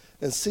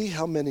and see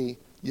how many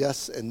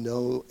yes and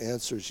no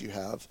answers you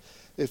have.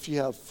 If you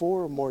have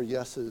 4 or more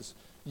yeses,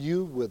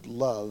 you would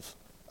love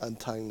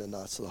untying the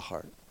knots of the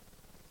heart.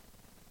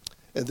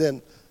 And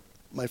then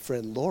my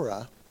friend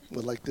Laura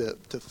would like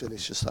to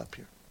finish us up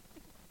here.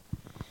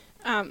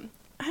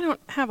 I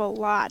don't have a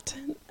lot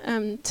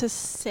to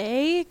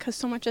say because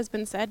so much has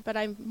been said, but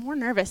I'm more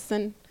nervous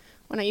than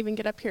when I even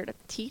get up here to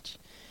teach,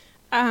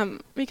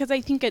 because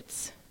I think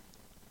it's,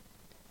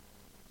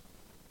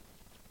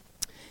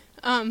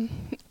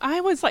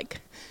 I was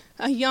like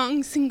a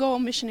young single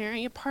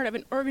missionary, a part of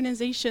an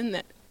organization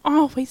that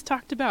always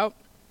talked about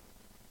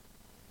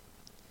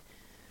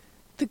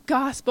the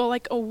gospel,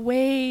 like a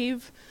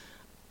wave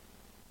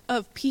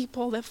of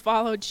people that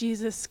followed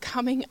Jesus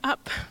coming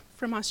up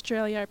from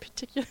Australia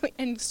particularly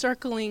and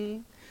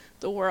circling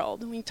the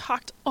world. And we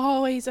talked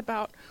always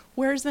about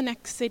where's the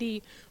next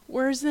city,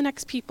 where's the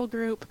next people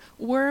group,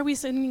 where are we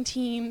sending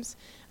teams.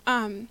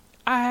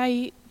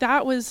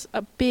 That was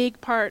a big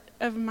part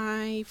of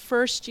my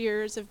first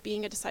years of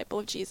being a disciple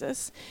of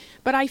Jesus.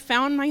 But I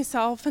found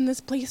myself in this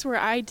place where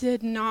I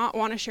did not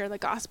want to share the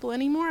gospel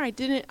anymore. I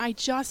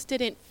just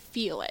didn't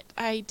feel it.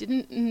 I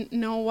didn't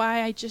know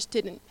why, I just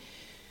didn't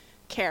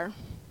care.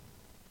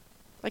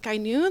 Like, I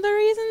knew the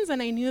reasons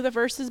and I knew the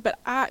verses, but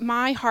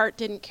my heart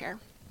didn't care,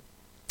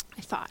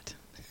 I thought,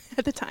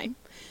 at the time.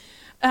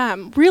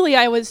 Really,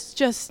 I was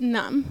just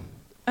numb.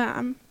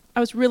 I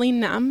was really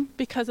numb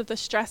because of the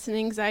stress and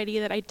anxiety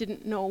that I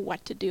didn't know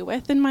what to do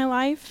with in my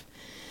life.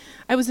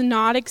 I was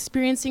not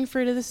experiencing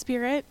fruit of the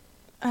Spirit.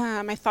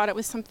 I thought it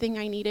was something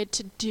I needed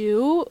to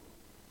do.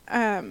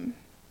 And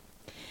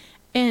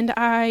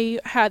I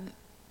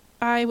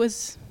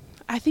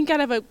think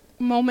out of a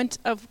moment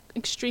of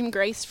extreme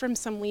grace from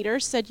some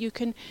leaders, said you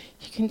can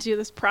do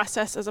this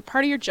process as a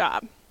part of your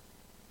job.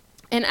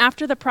 And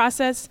after the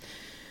process,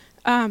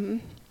 all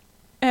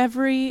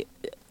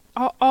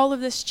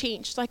of this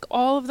changed. Like,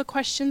 all of the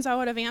questions I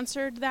would have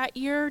answered that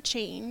year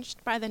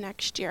changed by the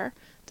next year.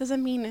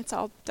 Doesn't mean it's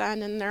all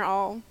done and they're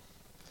all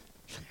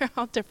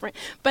different,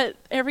 but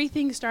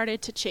everything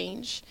started to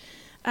change.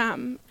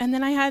 And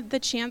then I had the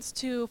chance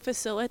to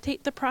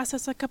facilitate the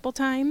process a couple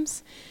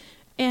times.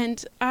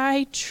 And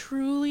I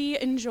truly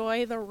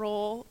enjoy the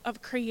role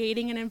of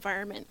creating an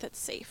environment that's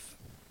safe.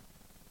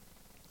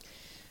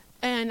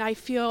 And I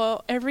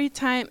feel every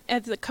time,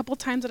 as a couple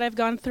times that I've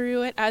gone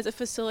through it as a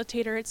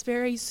facilitator, it's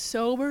very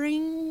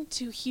sobering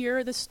to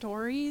hear the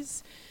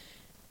stories.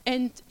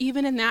 And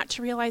even in that,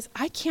 to realize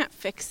I can't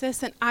fix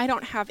this and I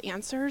don't have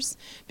answers.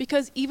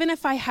 Because even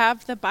if I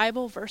have the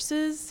Bible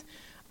verses,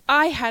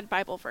 I had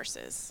Bible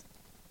verses.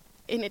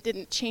 And it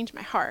didn't change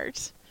my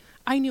heart.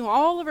 I knew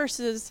all the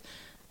verses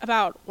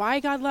about why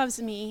God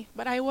loves me,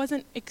 but I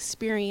wasn't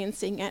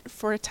experiencing it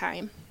for a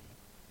time.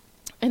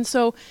 And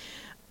so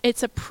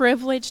it's a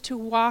privilege to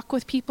walk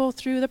with people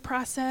through the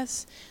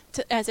process,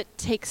 as it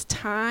takes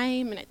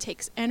time and it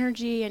takes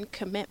energy and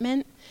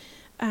commitment.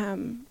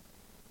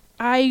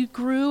 I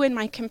grew in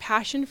my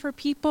compassion for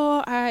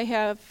people. I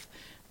have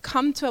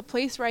come to a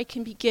place where I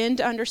can begin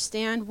to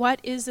understand what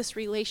is this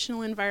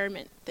relational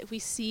environment that we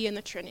see in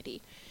the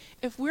Trinity.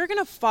 If we're going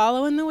to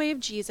follow in the way of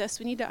Jesus,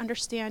 we need to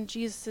understand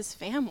Jesus'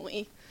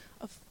 family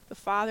the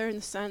Father and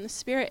the Son and the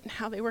Spirit and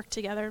how they work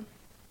together.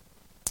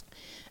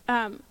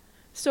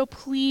 So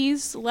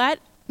please let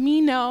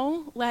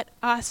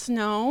us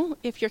know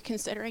if you're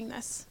considering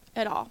this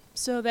at all,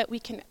 so that we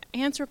can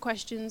answer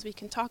questions, we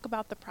can talk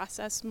about the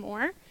process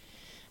more.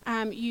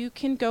 You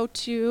can go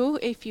to,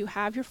 if you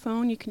have your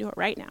phone, you can do it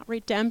right now,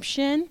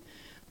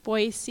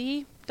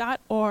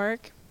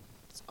 redemptionboise.org.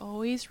 It's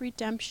always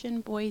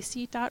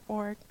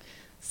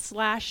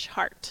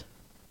redemptionboise.org/heart.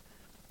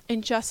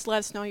 And just let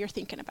us know you're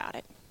thinking about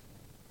it.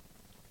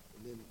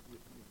 And then you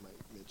might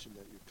mention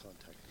that your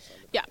contact is on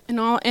the Yeah,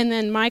 and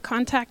then my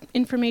contact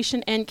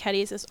information and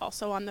Ketty's is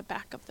also on the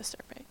back of the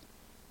survey,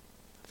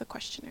 the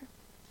questionnaire.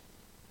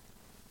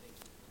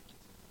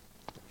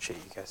 Appreciate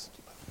you guys.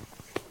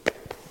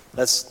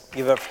 Let's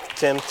give it up to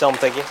Tim. Tell him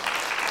thank you.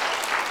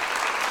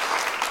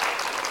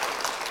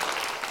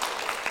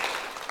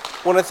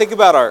 When I think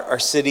about our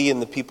city and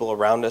the people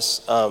around us,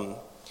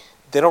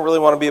 they don't really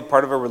want to be a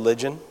part of a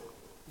religion.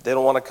 They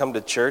don't want to come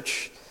to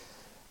church,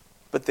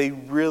 but they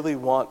really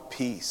want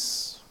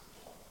peace.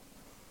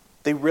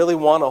 They really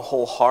want a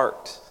whole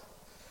heart.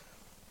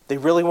 They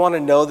really want to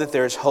know that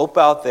there's hope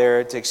out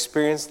there to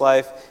experience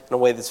life in a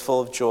way that's full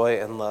of joy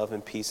and love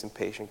and peace and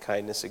patience,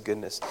 kindness and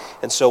goodness.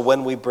 And so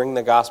when we bring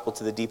the gospel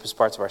to the deepest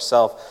parts of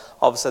ourselves,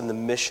 all of a sudden the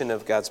mission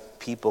of God's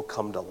people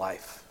come to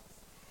life.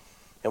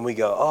 And we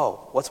go,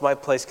 oh, what's my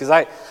place? Because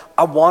I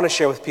want to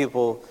share with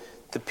people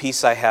the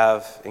peace I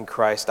have in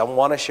Christ. I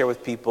want to share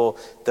with people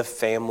the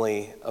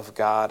family of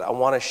God. I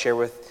want to share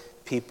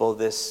with people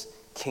this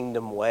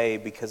kingdom way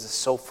because it's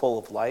so full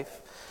of life.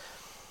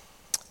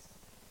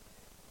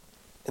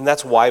 And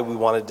that's why we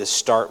wanted to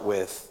start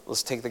with,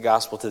 let's take the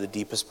gospel to the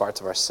deepest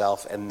parts of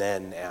ourselves and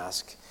then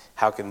ask,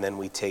 how can then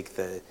we take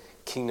the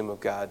kingdom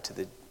of God to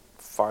the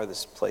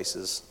farthest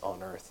places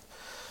on earth?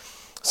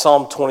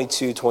 Psalm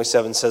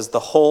 22:27 says, the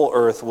whole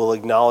earth will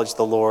acknowledge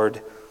the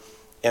Lord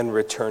and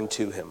return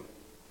to him.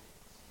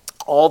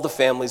 All the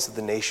families of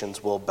the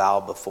nations will bow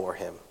before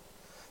him.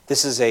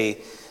 This is a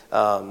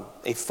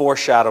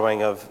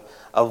foreshadowing of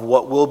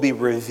what will be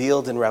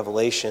revealed in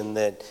Revelation,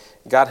 that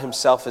God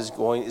himself is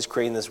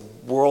creating this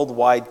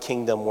worldwide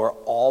kingdom where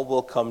all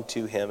will come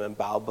to him and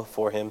bow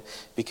before him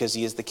because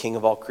he is the king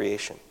of all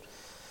creation.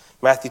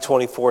 Matthew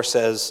 24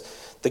 says,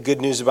 the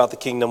good news about the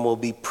kingdom will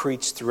be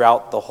preached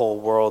throughout the whole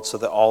world so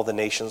that all the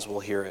nations will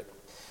hear it.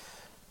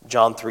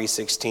 John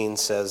 3:16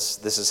 says,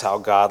 this is how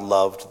God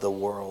loved the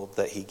world,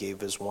 that he gave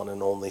his one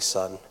and only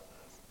Son.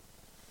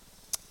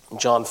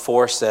 John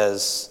 4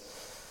 says,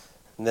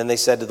 and then they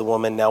said to the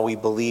woman, now we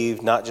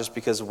believe, not just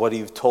because of what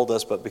you've told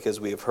us, but because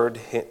we have heard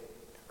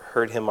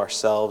him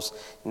ourselves.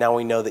 Now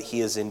we know that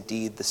he is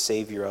indeed the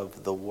Savior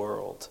of the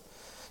world.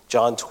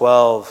 John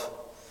 12,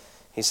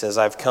 he says,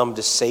 I've come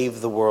to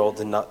save the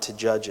world and not to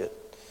judge it.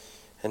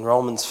 In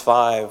Romans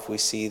 5, we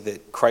see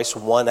that Christ's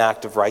one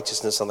act of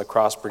righteousness on the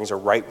cross brings a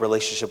right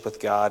relationship with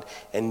God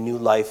and new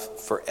life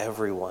for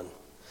everyone.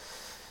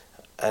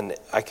 And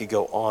I could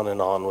go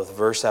on with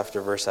verse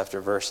after verse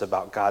after verse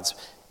about God's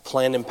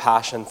plan and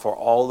passion for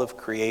all of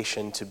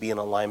creation to be in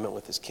alignment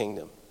with his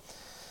kingdom.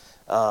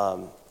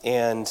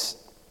 And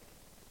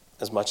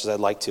as much as I'd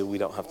like to, we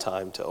don't have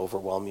time to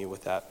overwhelm you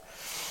with that.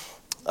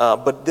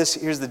 But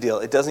here's the deal.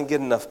 It doesn't get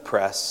enough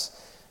press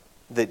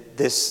that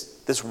this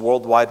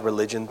worldwide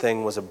religion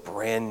thing was a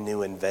brand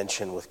new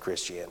invention with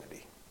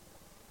Christianity.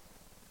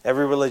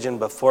 Every religion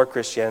before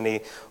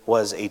Christianity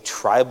was a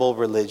tribal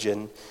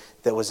religion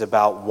that was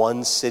about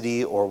one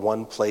city or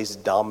one place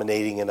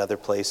dominating another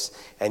place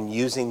and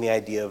using the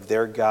idea of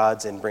their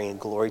gods and bringing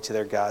glory to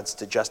their gods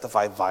to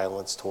justify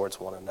violence towards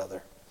one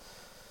another.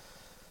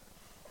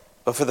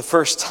 But for the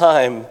first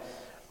time,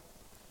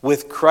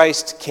 with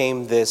Christ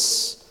came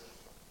this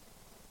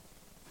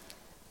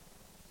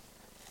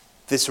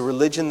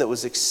religion that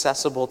was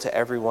accessible to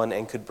everyone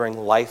and could bring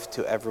life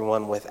to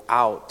everyone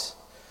without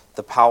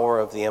the power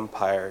of the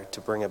empire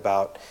to bring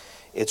about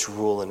its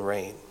rule and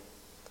reign.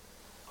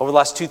 Over the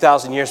last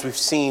 2,000 years, we've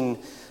seen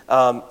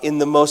in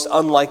the most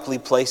unlikely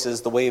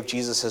places the way of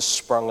Jesus has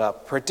sprung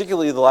up,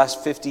 particularly the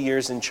last 50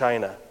 years in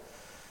China.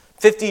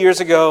 60 years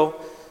ago,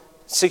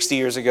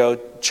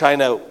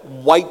 China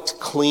wiped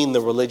clean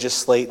the religious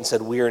slate and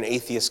said, we are an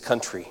atheist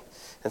country,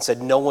 and said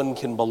no one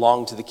can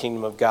belong to the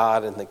kingdom of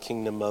God and the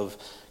kingdom of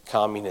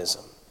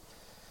communism.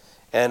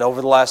 And over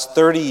the last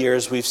 30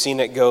 years, we've seen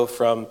it go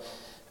from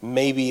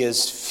maybe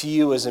as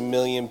few as 1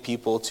 million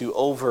people to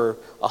over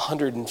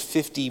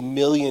 150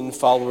 million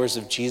followers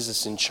of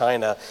Jesus in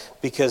China,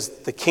 because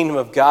the kingdom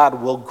of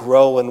God will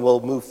grow and will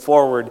move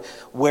forward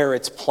where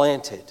it's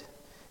planted.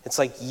 It's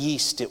like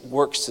yeast, it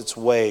works its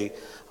way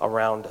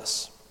around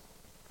us.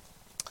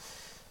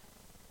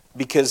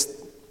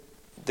 Because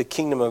the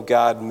kingdom of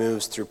God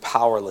moves through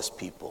powerless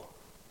people,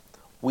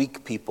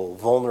 weak people,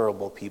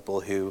 vulnerable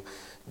people who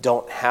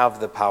don't have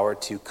the power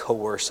to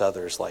coerce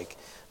others like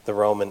the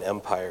Roman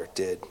Empire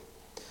did.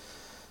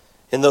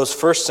 In those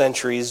first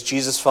centuries,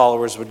 Jesus'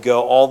 followers would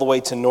go all the way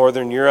to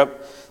Northern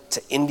Europe,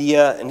 to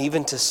India, and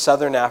even to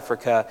Southern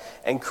Africa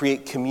and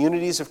create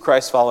communities of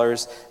Christ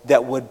followers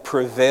that would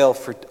prevail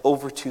for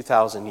over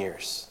 2,000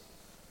 years.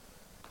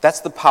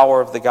 That's the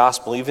power of the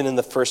gospel, even in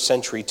the first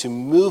century, to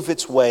move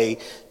its way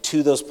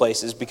to those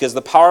places, because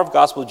the power of the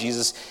gospel of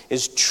Jesus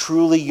is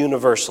truly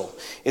universal.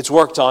 It's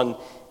worked on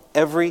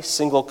every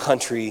single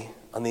country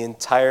on the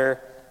entire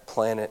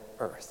planet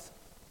Earth.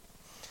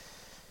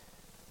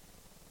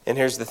 And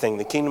here's the thing,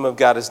 the kingdom of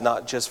God is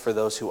not just for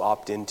those who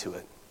opt into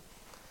it.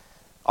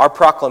 Our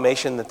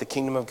proclamation that the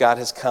kingdom of God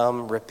has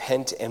come,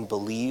 repent and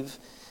believe,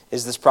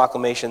 is this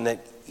proclamation that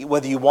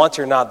whether you want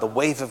or not, the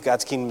wave of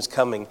God's kingdom is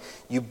coming.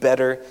 You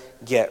better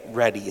get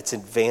ready. It's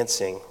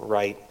advancing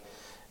right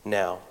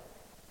now.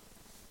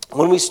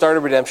 When we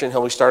started Redemption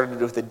Hill, we started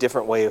with a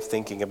different way of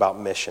thinking about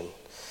mission.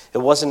 It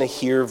wasn't a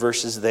here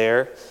versus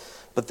there,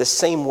 but the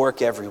same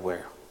work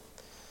everywhere.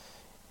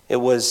 It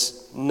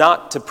was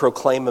not to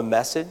proclaim a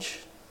message,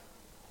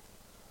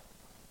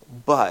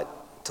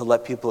 but to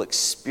let people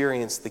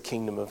experience the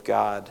kingdom of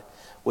God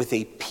with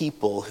a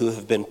people who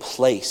have been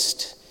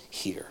placed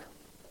here.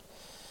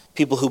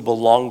 People who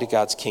belong to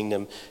God's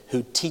kingdom,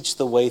 who teach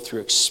the way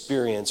through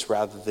experience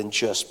rather than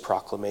just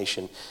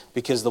proclamation.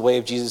 Because the way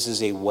of Jesus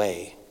is a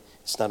way,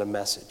 it's not a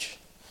message.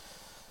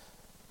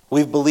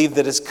 We believe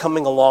that it's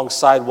coming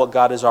alongside what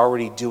God is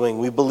already doing.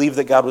 We believe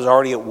that God was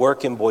already at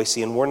work in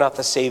Boise, and we're not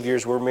the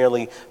saviors, we're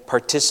merely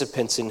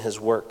participants in his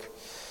work.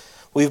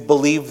 We've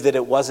believed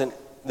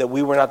that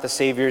we were not the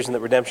saviors and that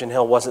Redemption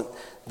Hill wasn't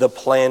the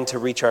plan to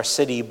reach our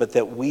city, but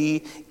that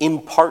we, in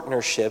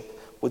partnership,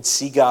 would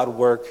see God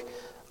work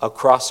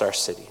across our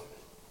city.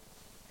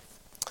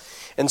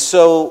 And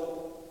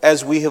so,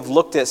 as we have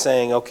looked at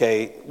saying,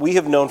 okay, we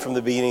have known from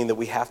the beginning that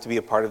we have to be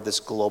a part of this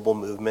global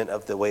movement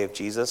of the way of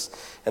Jesus,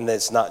 and that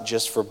it's not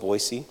just for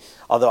Boise.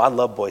 Although I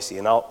love Boise,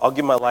 and I'll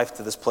give my life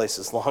to this place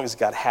as long as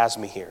God has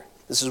me here.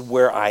 This is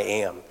where I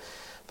am.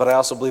 But I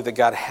also believe that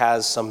God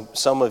has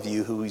some of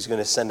you who he's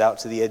going to send out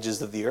to the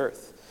edges of the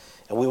earth.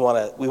 And we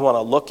want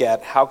to look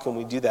at how can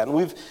we do that. And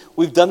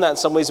we've done that in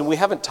some ways, and we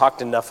haven't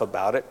talked enough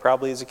about it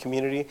probably as a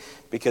community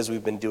because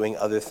we've been doing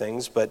other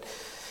things. But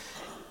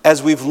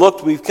as we've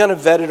looked, we've kind of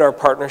vetted our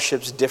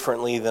partnerships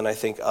differently than I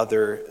think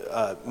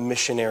other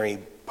missionary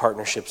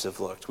partnerships have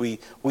looked. We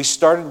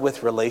started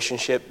with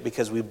relationship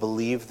because we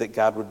believed that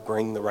God would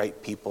bring the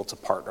right people to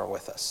partner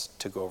with us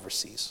to go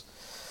overseas.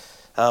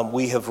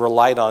 We have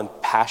relied on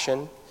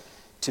passion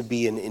to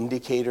be an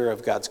indicator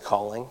of God's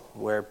calling,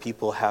 where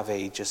people have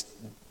a just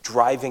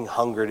driving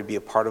hunger to be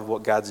a part of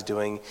what God's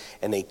doing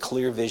and a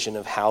clear vision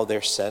of how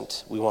they're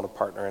sent. We want to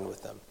partner in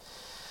with them.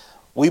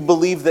 We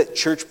believe that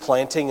church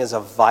planting is a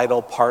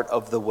vital part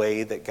of the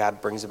way that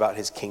God brings about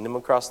his kingdom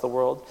across the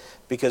world,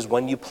 because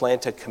when you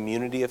plant a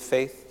community of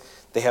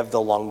faith, they have the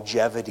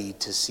longevity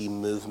to see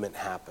movement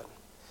happen.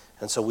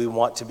 And so we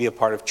want to be a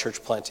part of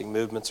church planting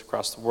movements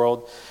across the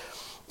world.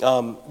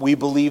 We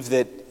believe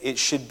that it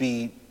should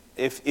be,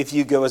 if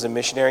you go as a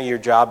missionary, your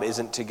job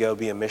isn't to go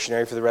be a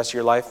missionary for the rest of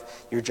your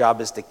life. Your job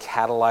is to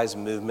catalyze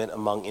movement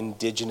among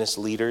indigenous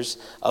leaders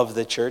of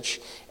the church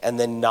and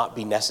then not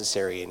be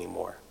necessary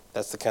anymore.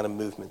 That's the kind of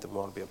movement that we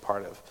want to be a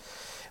part of.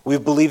 We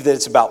believe that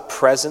it's about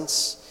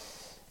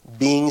presence,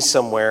 being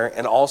somewhere,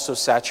 and also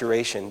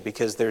saturation,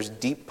 because there's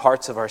deep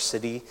parts of our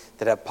city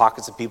that have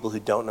pockets of people who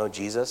don't know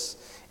Jesus,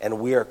 and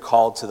we are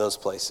called to those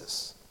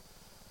places.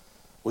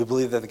 We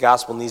believe that the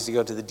gospel needs to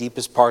go to the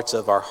deepest parts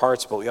of our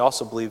hearts, but we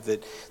also believe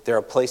that there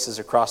are places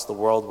across the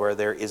world where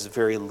there is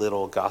very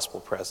little gospel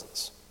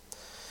presence.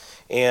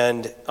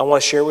 And I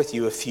want to share with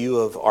you a few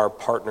of our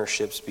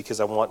partnerships,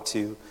 because I want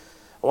to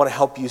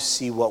help you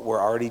see what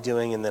we're already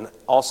doing and then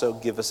also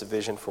give us a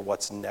vision for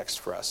what's next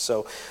for us.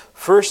 So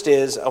first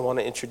is, I want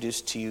to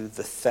introduce to you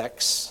the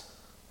Theks.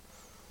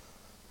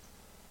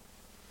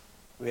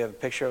 We have a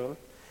picture of them.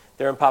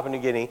 They're in Papua New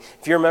Guinea.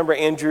 If you remember,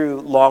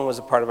 Andrew Long was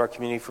a part of our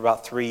community for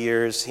about 3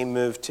 years. He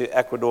moved to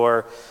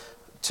Ecuador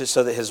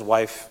so that his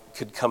wife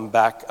could come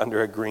back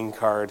under a green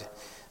card.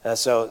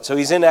 So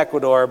he's in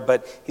Ecuador,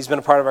 but he's been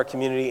a part of our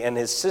community, and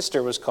his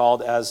sister was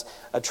called as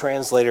a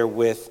translator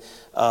with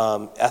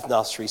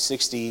Ethnos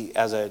 360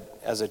 as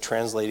a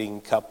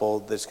translating couple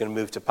that's going to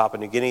move to Papua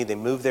New Guinea. They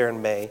moved there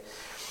in May,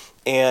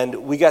 and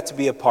we got to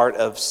be a part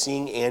of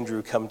seeing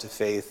Andrew come to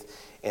faith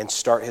and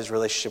start his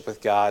relationship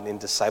with God in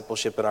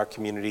discipleship in our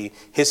community.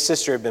 His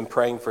sister had been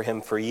praying for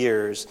him for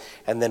years,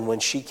 and then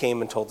when she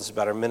came and told us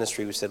about our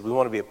ministry, we said, we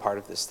want to be a part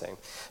of this thing.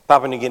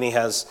 Papua New Guinea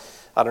has,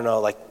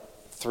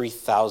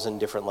 3,000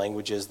 different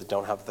languages that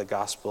don't have the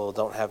gospel,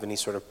 don't have any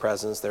sort of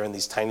presence. They're in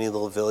these tiny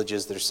little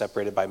villages that are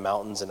separated by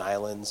mountains and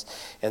islands,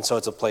 and so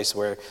it's a place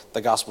where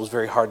the gospel is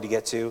very hard to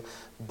get to,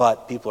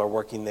 but people are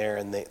working there,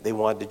 and they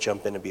wanted to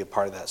jump in and be a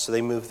part of that. So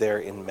they moved there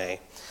in May.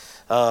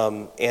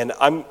 And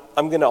I'm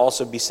going to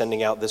also be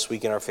sending out this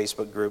week in our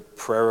Facebook group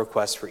prayer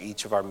requests for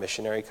each of our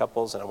missionary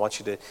couples, and I want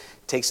you to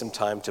take some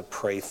time to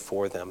pray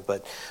for them.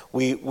 But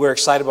we're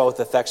excited about what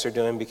the Theks are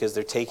doing, because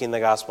they're taking the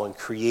gospel and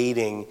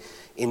creating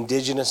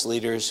indigenous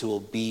leaders who will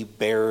be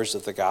bearers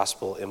of the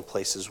gospel in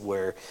places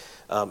where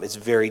it's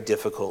very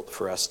difficult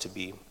for us to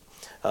be.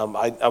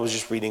 I was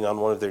just reading on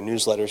one of their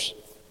newsletters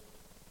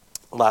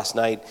last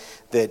night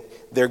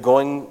that they're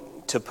going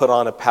to put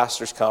on a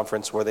pastor's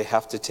conference where they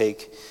have to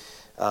take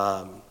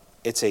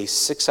It's a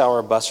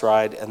 6-hour bus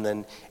ride and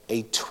then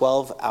a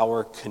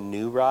 12-hour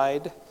canoe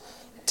ride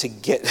to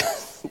get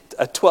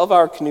a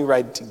 12-hour canoe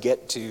ride to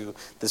get to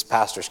this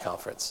pastor's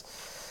conference.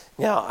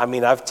 Now, I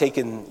mean, I've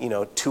taken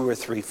 2 or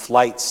 3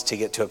 flights to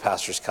get to a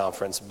pastor's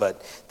conference,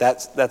 but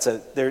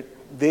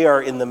they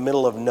are in the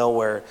middle of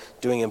nowhere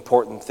doing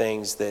important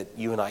things that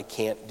you and I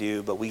can't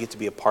do, but we get to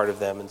be a part of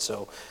them, and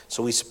so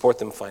we support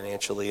them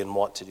financially and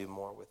want to do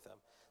more with them.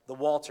 The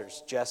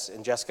Walters, Jess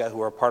and Jessica,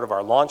 who are part of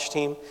our launch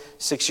team,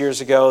 6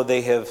 years ago,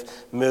 they have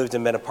moved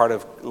and been a part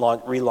of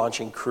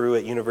relaunching Cru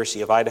at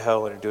University of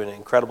Idaho and are doing an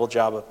incredible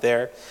job up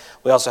there.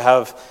 We also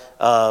have,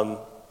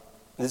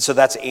 so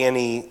that's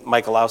Annie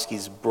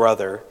Michalowski's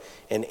brother,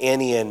 and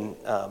Annie and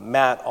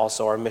Matt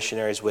also are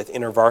missionaries with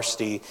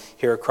InterVarsity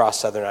here across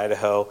southern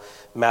Idaho.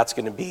 Matt's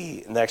going to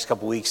be, in the next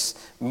couple weeks,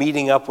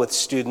 meeting up with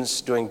students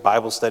doing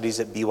Bible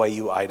studies at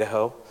BYU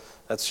Idaho.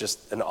 That's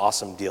just an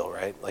awesome deal,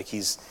 right? Like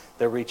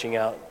they're reaching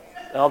out.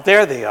 Oh,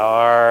 there they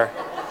are.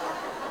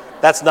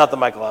 That's not the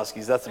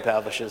Michalowskis, that's the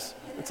Pavlishes.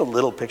 It's a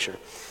little picture.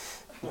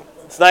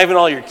 It's not even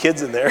all your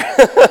kids in there.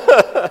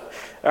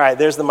 All right,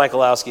 there's the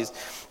Michalowskis.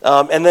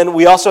 And then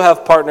we also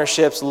have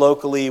partnerships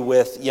locally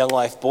with Young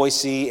Life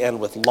Boise and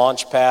with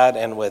Launchpad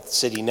and with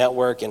City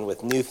Network and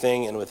with New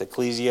Thing and with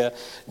Ecclesia,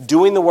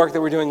 doing the work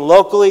that we're doing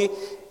locally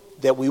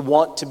that we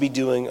want to be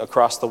doing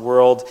across the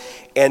world.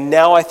 And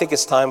now I think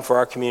it's time for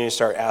our community to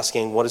start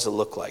asking, what does it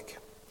look like?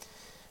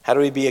 How do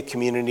we be a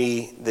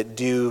community that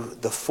do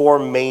the 4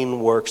 main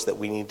works that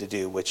we need to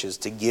do, which is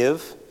to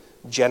give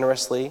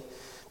generously,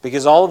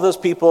 because all of those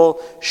people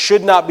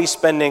should not be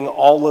spending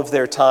all of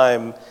their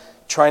time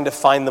trying to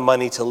find the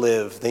money to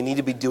live. They need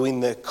to be doing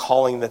the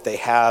calling that they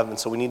have, and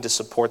so we need to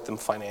support them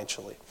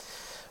financially.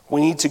 We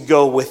need to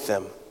go with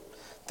them.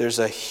 There's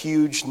a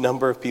huge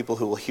number of people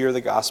who will hear the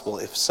gospel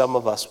if some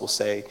of us will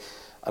say,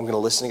 I'm going to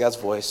listen to God's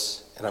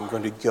voice, and I'm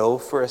going to go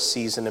for a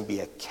season and be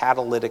a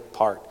catalytic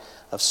part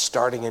of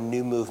starting a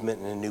new movement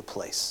in a new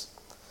place.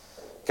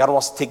 God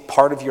wants to take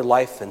part of your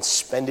life and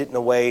spend it in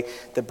a way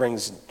that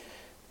brings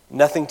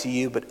nothing to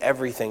you but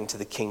everything to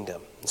the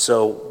kingdom.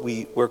 So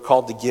we're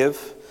called to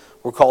give,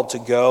 we're called to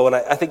go, and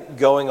I think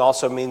going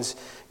also means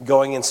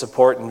going in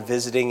support and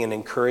visiting and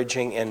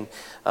encouraging. And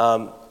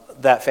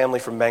that family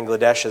from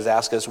Bangladesh has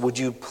asked us, would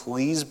you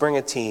please bring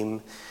a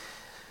team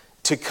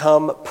to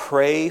come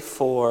pray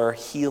for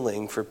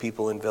healing for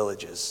people in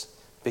villages?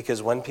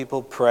 Because when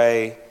people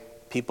pray,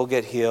 people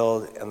get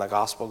healed and the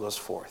gospel goes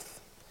forth.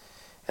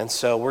 And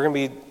so we're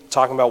going to be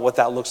talking about what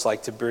that looks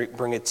like to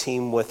bring a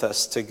team with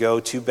us to go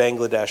to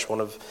Bangladesh,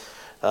 one of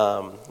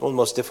the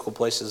most difficult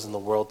places in the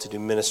world to do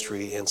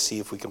ministry, and see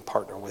if we can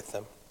partner with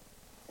them.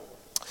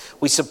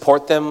 We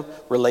support them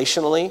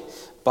relationally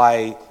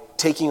by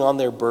taking on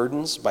their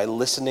burdens, by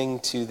listening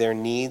to their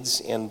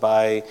needs, and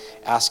by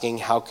asking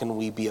how can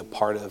we be a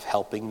part of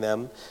helping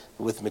them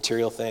with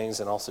material things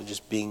and also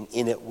just being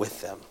in it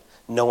with them,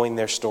 knowing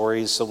their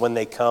stories, so when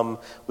they come,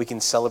 we can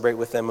celebrate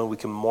with them and we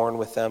can mourn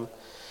with them.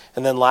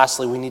 And then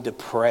lastly, we need to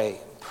pray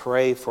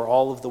for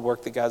all of the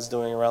work that God's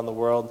doing around the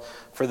world,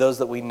 for those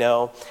that we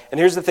know. And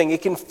here's the thing,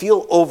 it can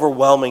feel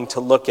overwhelming to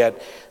look at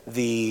what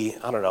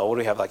do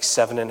we have, like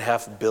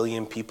 7.5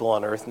 billion people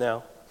on earth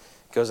now?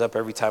 It goes up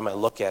every time I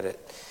look at it.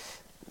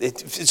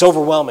 It's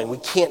overwhelming. We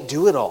can't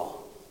do it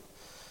all.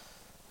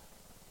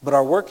 But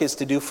our work is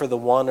to do for the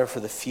one or for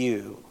the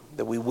few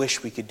that we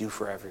wish we could do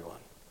for everyone.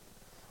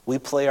 We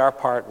play our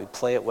part, we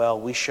play it well,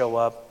 we show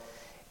up,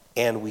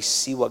 and we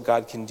see what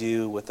God can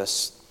do with a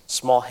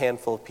small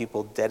handful of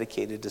people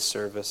dedicated to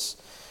service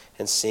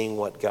and seeing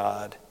what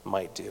God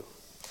might do.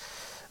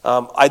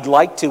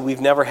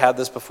 We've never had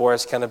this before,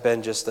 it's kind of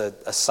been just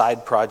a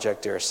side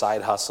project or a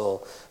side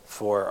hustle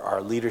for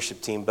our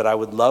leadership team, but I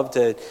would love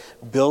to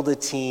build a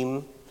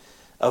team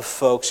of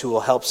folks who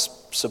will help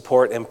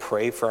support and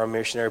pray for our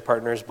missionary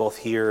partners, both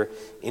here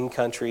in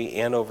country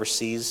and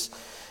overseas.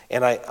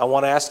 And I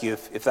want to ask you,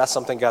 if that's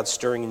something God's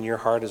stirring in your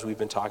heart as we've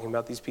been talking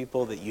about these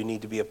people, that you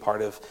need to be a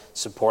part of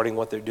supporting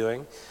what they're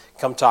doing,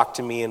 come talk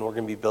to me, and we're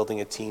going to be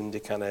building a team to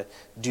kind of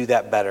do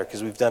that better,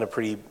 because we've done a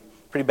pretty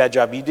bad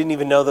job. You didn't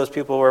even know those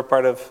people were a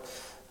part of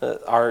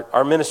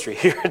our ministry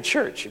here at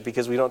church,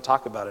 because we don't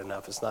talk about it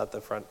enough. It's not at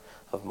the front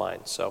of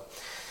mind. So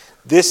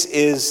this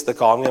is the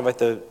call. I'm going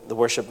to invite the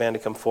worship band to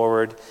come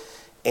forward.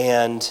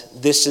 And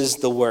this is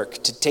the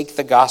work, to take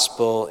the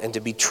gospel and to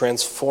be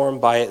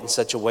transformed by it in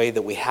such a way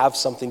that we have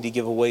something to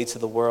give away to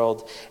the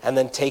world, and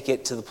then take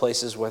it to the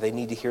places where they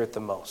need to hear it the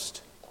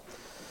most.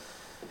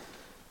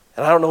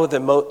 And I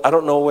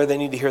don't know where they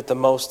need to hear it the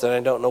most, and I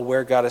don't know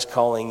where God is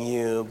calling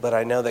you, but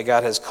I know that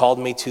God has called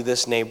me to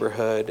this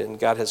neighborhood, and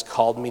God has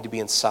called me to be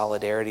in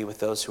solidarity with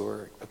those who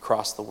are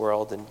across the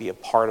world and be a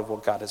part of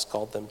what God has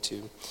called them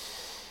to.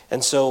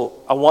 And so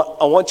I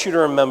want you to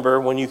remember,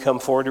 when you come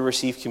forward to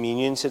receive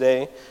communion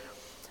today,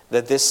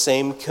 that this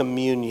same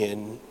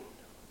communion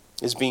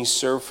is being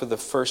served for the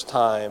first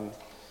time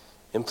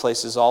in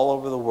places all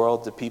over the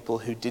world to people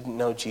who didn't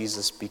know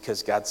Jesus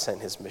because God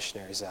sent his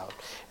missionaries out.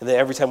 And that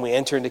every time we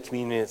enter into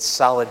communion, it's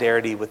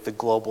solidarity with the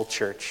global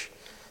church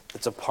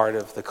that's a part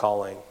of the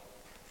calling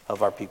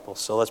of our people.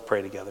 So let's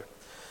pray together.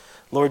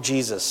 Lord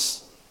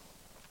Jesus,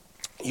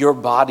 your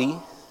body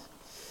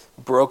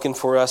broken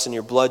for us and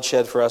your blood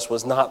shed for us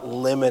was not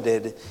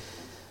limited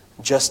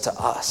just to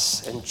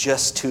us and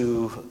just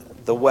to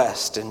the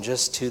West and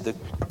just to the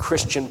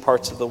Christian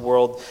parts of the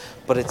world,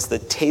 but it's the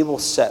table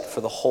set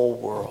for the whole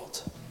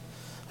world.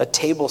 A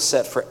table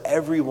set for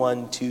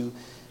everyone to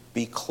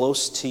be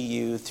close to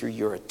you through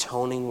your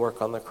atoning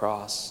work on the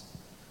cross,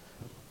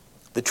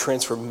 the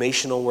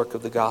transformational work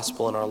of the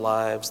gospel in our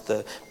lives,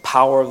 the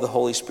power of the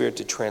Holy Spirit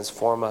to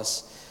transform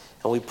us.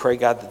 And we pray,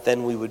 God, that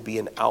then we would be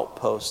an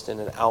outpost and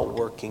an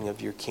outworking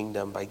of your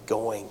kingdom by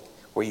going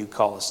where you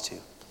call us to,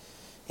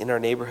 in our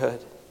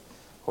neighborhood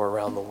or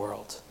around the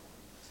world.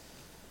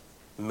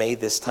 May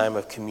this time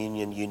of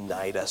communion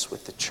unite us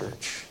with the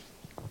church,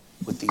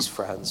 with these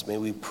friends. May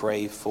we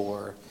pray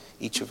for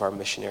each of our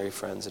missionary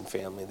friends and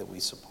family that we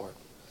support.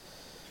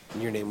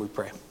 In your name we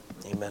pray.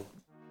 Amen.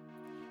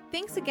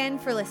 Thanks again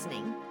for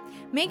listening.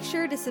 Make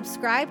sure to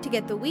subscribe to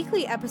get the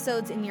weekly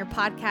episodes in your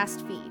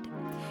podcast feed.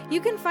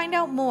 You can find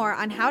out more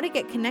on how to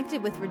get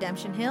connected with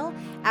Redemption Hill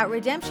at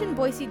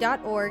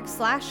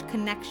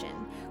redemptionboise.org/connection,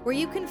 where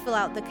you can fill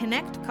out the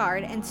Connect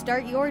card and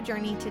start your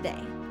journey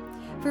today.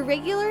 For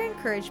regular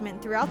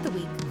encouragement throughout the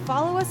week,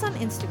 follow us on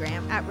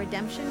Instagram at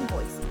Redemption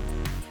Boise.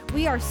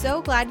 We are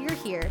so glad you're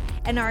here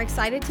and are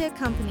excited to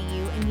accompany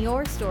you in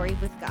your story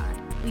with God.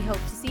 We hope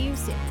to see you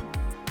soon.